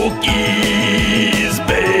cookies.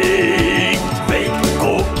 Bake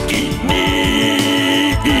cookie.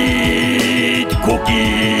 Need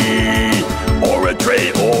cookie. Or a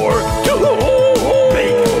tray or two.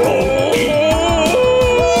 Bake cookie.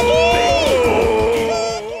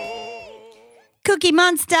 Cookie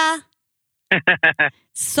Monster.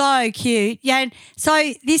 So cute. Yeah.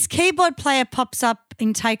 So this keyboard player pops up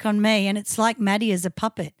in Take On Me and it's like Maddie as a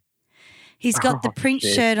puppet. He's got the print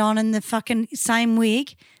shirt on and the fucking same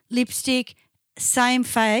wig, lipstick, same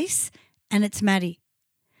face, and it's Maddie.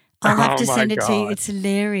 I'll have to send it to you. It's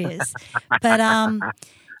hilarious. But,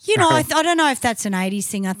 you know, I don't know if that's an 80s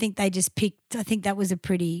thing. I think they just picked, I think that was a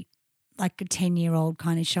pretty, like a 10-year-old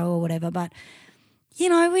kind of show or whatever. But, you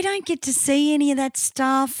know, we don't get to see any of that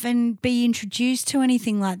stuff and be introduced to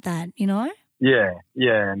anything like that, you know? Yeah,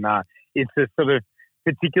 no. It's a sort of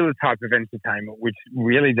particular type of entertainment which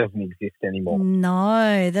really doesn't exist anymore.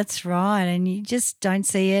 No, that's right. And you just don't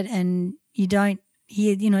see it and you don't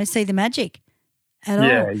hear, you know, see the magic at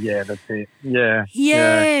all. Yeah, that's it. Yeah.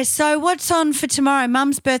 Yeah. So what's on for tomorrow?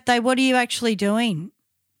 Mum's birthday. What are you actually doing?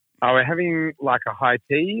 Oh, we're having like a high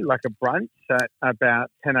tea, like a brunch at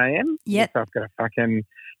about 10 a.m. Yep. So I've got to fucking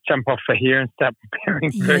jump off for here and start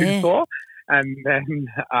preparing food for. And then,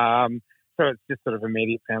 so it's just sort of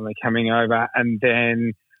immediate family coming over. And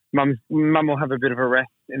then Mum will have a bit of a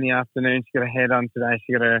rest in the afternoon. She's got her hair done today.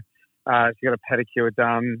 She got a pedicure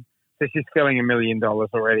done. So she's feeling $1 million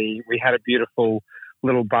already. We had a beautiful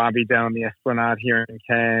little Barbie down on the Esplanade here in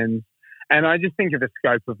Cairns. And I just think of the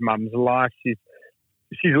scope of Mum's life. She's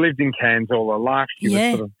lived in Cairns all her life. She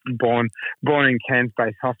was sort of born in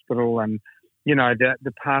Cairns-based hospital, and you know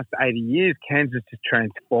the past 80 years, Cairns has just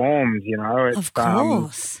transformed. You know, of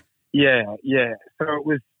course. Yeah. So it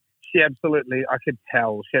was. I could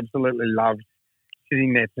tell she absolutely loved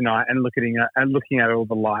sitting there tonight and looking at all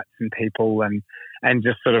the lights and people and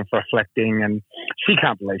just sort of reflecting. And she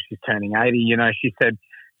can't believe she's turning 80. You know, she said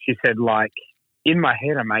like in my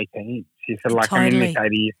head I'm 18. She said like totally. I'm in this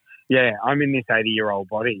 80. Yeah, I'm in this 80-year-old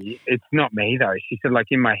body. It's not me though. She said, like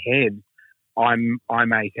in my head, I'm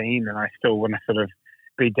 18 and I still want to sort of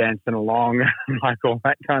be dancing along and like all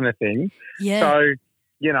that kind of thing. Yeah. So,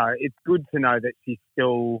 you know, it's good to know that she's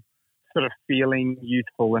still sort of feeling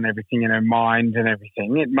youthful and everything in her mind and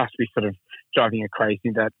everything. It must be sort of driving her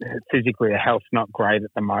crazy that physically her health's not great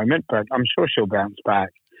at the moment, but I'm sure she'll bounce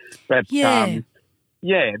back. But then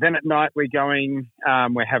at night we're having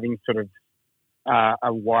sort of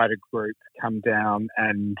a wider group come down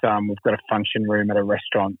and we've got a function room at a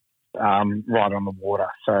restaurant right on the water.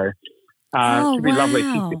 So it'll be lovely.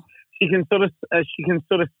 She can sort of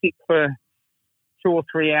sit for 2 or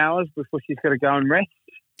 3 hours before she's got to go and rest.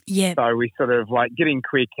 Yeah. So we sort of like get in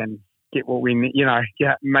quick and get what we need, you know,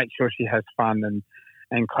 make sure she has fun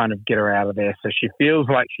and kind of get her out of there so she feels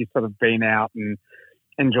like she's sort of been out and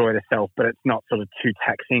enjoyed herself, but it's not sort of too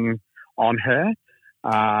taxing on her.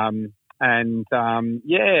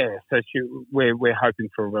 So we're hoping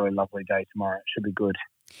for a really lovely day tomorrow. It should be good.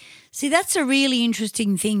 See, that's a really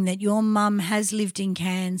interesting thing that your mum has lived in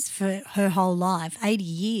Cairns for her whole life, 80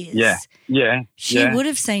 years. Yeah. She would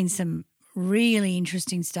have seen some really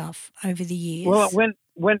interesting stuff over the years. Well, it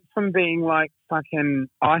went from being like fucking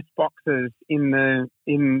ice boxes in the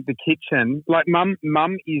kitchen. Like mum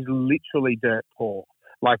is literally dirt poor.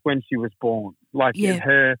 Like when she was born, like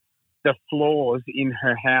the floors in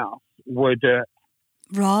her house were dirt.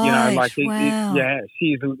 Right. You know, like wow.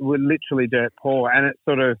 she's literally dirt poor, and it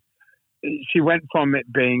sort of she went from it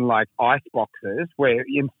being like ice boxes, where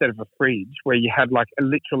instead of a fridge, where you had like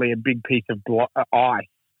literally a big piece of ice.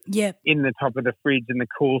 Yep. In the top of the fridge, and the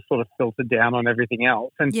cool sort of filtered down on everything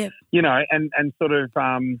else, and you know, and sort of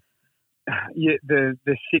the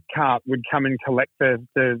shit cart would come and collect the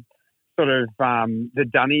sort of the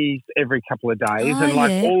dunnies every couple of days, and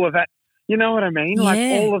like all of that. You know what I mean? Yeah. Like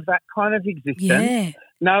all of that kind of existence. Yeah.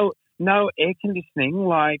 No air conditioning.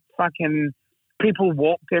 Like fucking people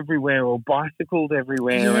walked everywhere or bicycled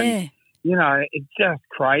everywhere. Yeah. And, it's just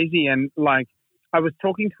crazy. And like I was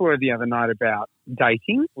talking to her the other night about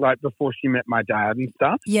dating, like before she met my dad and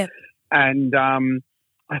stuff. Yep. And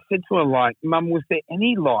I said to her, like, Mum, was there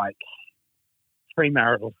any like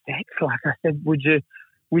premarital sex? Like I said, would you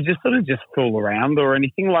sort of just fool around or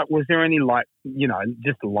anything? Like, was there any like,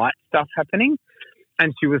 just light stuff happening?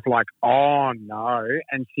 And she was like, oh no.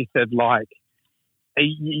 And she said, like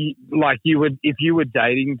you would, if you were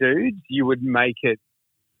dating dudes, you would make it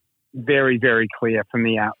very, very clear from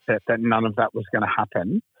the outset that none of that was going to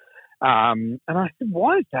happen. And I said,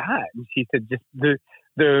 why is that? And she said, just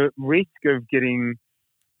the risk of getting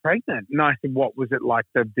pregnant. And I said, what was it like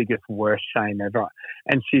the biggest, worst shame ever?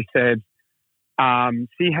 And she said,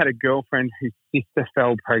 she had a girlfriend whose sister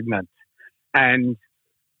fell pregnant and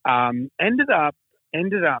ended up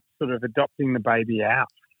sort of adopting the baby out.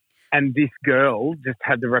 And this girl just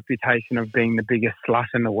had the reputation of being the biggest slut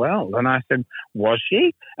in the world. And I said, was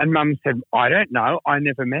she? And Mum said, I don't know. I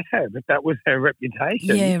never met her, but that was her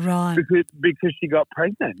reputation. Yeah, right. Because she got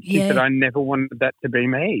pregnant. She said, I never wanted that to be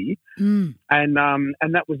me. Mm. And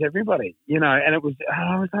that was everybody, and I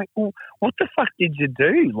was like, well, what the fuck did you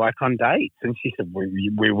do, like, on dates? And she said,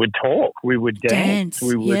 we would talk. We would dance.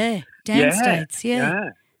 We would, dance dates,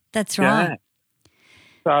 yeah. That's right. Yeah.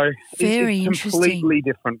 So very it's a completely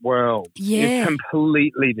different world. Yeah. It's a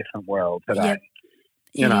completely different world today.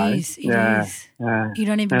 Yep. It is. Yeah. You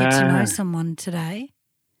don't even get to know someone today.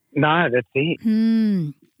 No, that's it.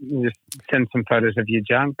 Mm. You just send some photos of your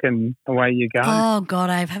junk and away you go. Oh,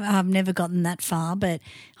 God, I've never gotten that far, but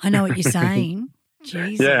I know what you're saying.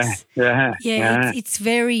 Jesus. Yeah. It's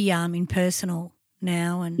very impersonal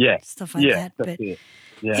now and stuff like that. But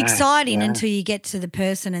exciting until you get to the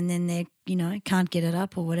person and then they're, can't get it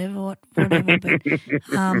up or whatever. But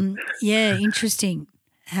interesting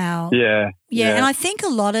how. Yeah. And I think a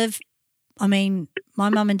lot of, my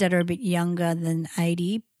mum and dad are a bit younger than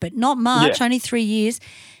 80, but not much, only 3 years.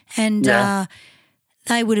 And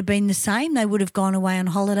they would have been the same. They would have gone away on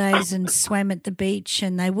holidays and swam at the beach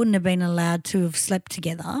and they wouldn't have been allowed to have slept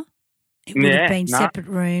together. It would have been separate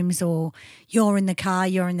rooms or you're in the car,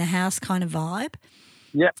 you're in the house kind of vibe.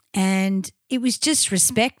 Yep. And it was just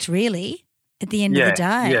respect, really, at the end of the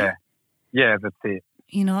day. Yeah, that's it.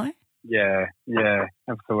 Yeah,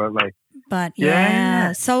 absolutely. But,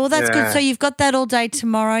 so that's good. So you've got that all day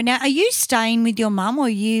tomorrow. Now, are you staying with your mum or are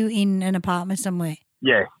you in an apartment somewhere?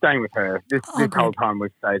 Yeah, staying with her. This whole time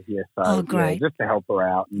we've stayed here. So, great. just to help her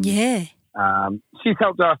out. And, she's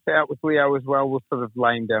helped us out with Leo as well. We're sort of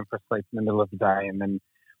laying down for sleep in the middle of the day and then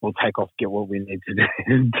we'll take off, get what we need to do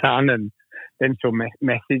done and then she'll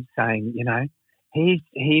message saying, he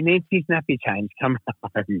needs his nappy change. Come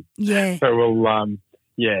home. Yeah. So we'll,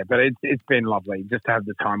 but it's been lovely just to have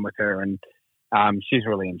the time with her, and she's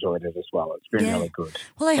really enjoyed it as well. It's been really good.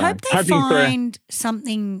 Well, I hope they find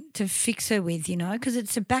something to fix her with, because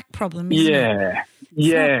it's a back problem, isn't it?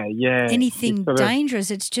 Yeah. Anything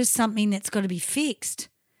dangerous. It's just something that's got to be fixed.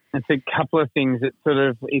 It's a couple of things. It's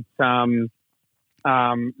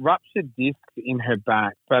ruptured discs in her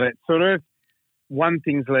back, but it's sort of one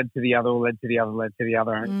thing's led to the other,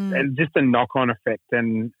 and just a knock-on effect.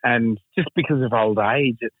 And just because of old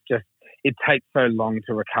age, it takes so long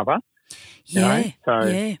to recover. Yeah,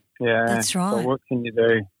 that's right. So what can you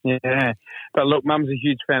do? Yeah, but look, Mum's a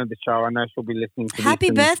huge fan of the show. I know she'll be listening to Happy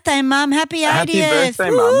this. Birthday, Mum! Happy 80th! Happy birthday,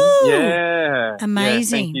 Mum! Yeah,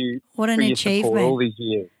 amazing. Thank you. What an achievement! All these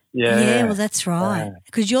years. Yeah, well, that's right.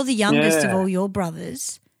 Because you're the youngest of all your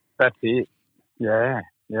brothers. That's it. Yeah.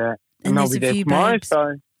 And I'll there's be a there few tomorrow, babes.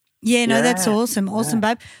 so. That's awesome. Awesome,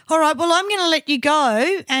 babe. All right, well, I'm going to let you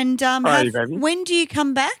go. And baby. When do you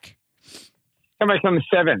come back? Come back on the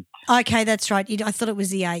 7th. Okay, that's right. I thought it was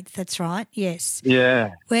the 8th. That's right. Yes.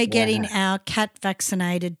 Yeah. We're getting our cat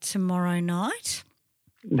vaccinated tomorrow night.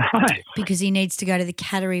 Nice. Because he needs to go to the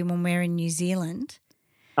cattery when we're in New Zealand.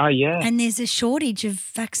 Oh, yeah. And there's a shortage of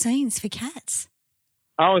vaccines for cats.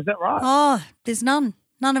 Oh, is that right? Oh, there's none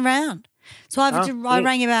around. So I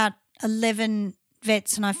rang about 11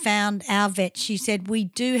 vets and I found our vet. She said, we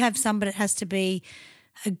do have some, but it has to be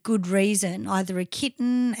a good reason, either a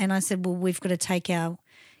kitten. And I said, well, we've got to take our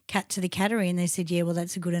cat to the cattery. And they said, yeah, well,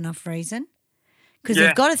 that's a good enough reason. Because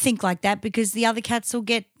they've got to think like that because the other cats will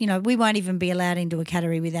get, we won't even be allowed into a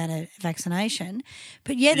cattery without a vaccination.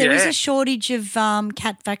 But, there is a shortage of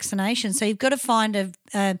cat vaccination. So you've got to find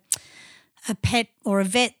a pet or a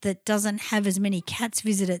vet that doesn't have as many cats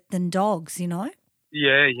visit it than dogs,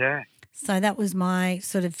 Yeah. So that was my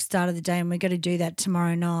sort of start of the day, and we're going to do that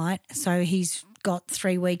tomorrow night. So he's got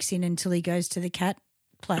 3 weeks in until he goes to the cat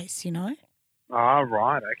place, you know. Oh,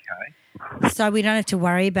 right, okay. So we don't have to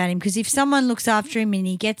worry about him, because if someone looks after him and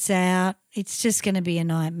he gets out, it's just going to be a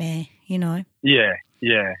nightmare, you know. Yeah.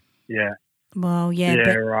 Well, yeah, Yeah,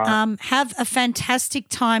 but right. have a fantastic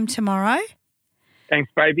time tomorrow.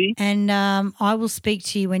 Thanks, baby. And I will speak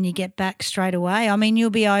to you when you get back straight away. I mean, you'll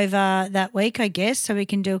be over that week, I guess, so we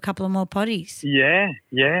can do a couple of more potties. Yeah,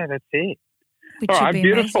 that's it. Which All should right, be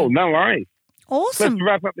beautiful. amazing. No worries. Awesome. Let's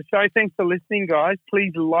wrap up the show. Thanks for listening, guys.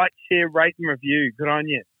 Please like, share, rate and review. Good on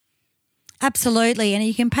you. Absolutely. And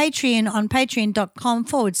you can Patreon on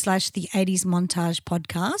patreon.com/the 80s Montage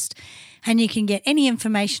Podcast. And you can get any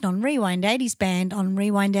information on Rewind 80s Band on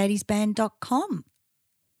rewind80sband.com.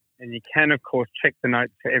 And you can, of course, check the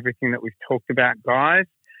notes for everything that we've talked about, guys.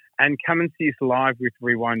 And come and see us live with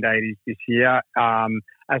Rewind 80s this year.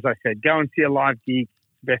 As I said, go and see a live gig.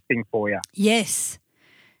 It's the best thing for you. Yes.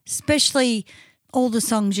 Especially all the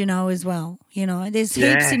songs you know as well. You know, there's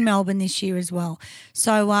heaps in Melbourne this year as well.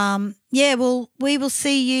 So, we will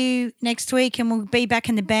see you next week, and we'll be back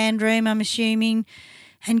in the band room, I'm assuming,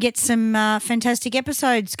 and get some fantastic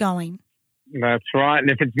episodes going. That's right. And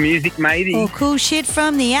if it's music, matey, or cool shit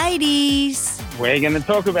from the 80s, we're going to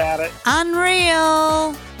talk about it.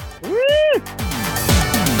 Unreal. Woo!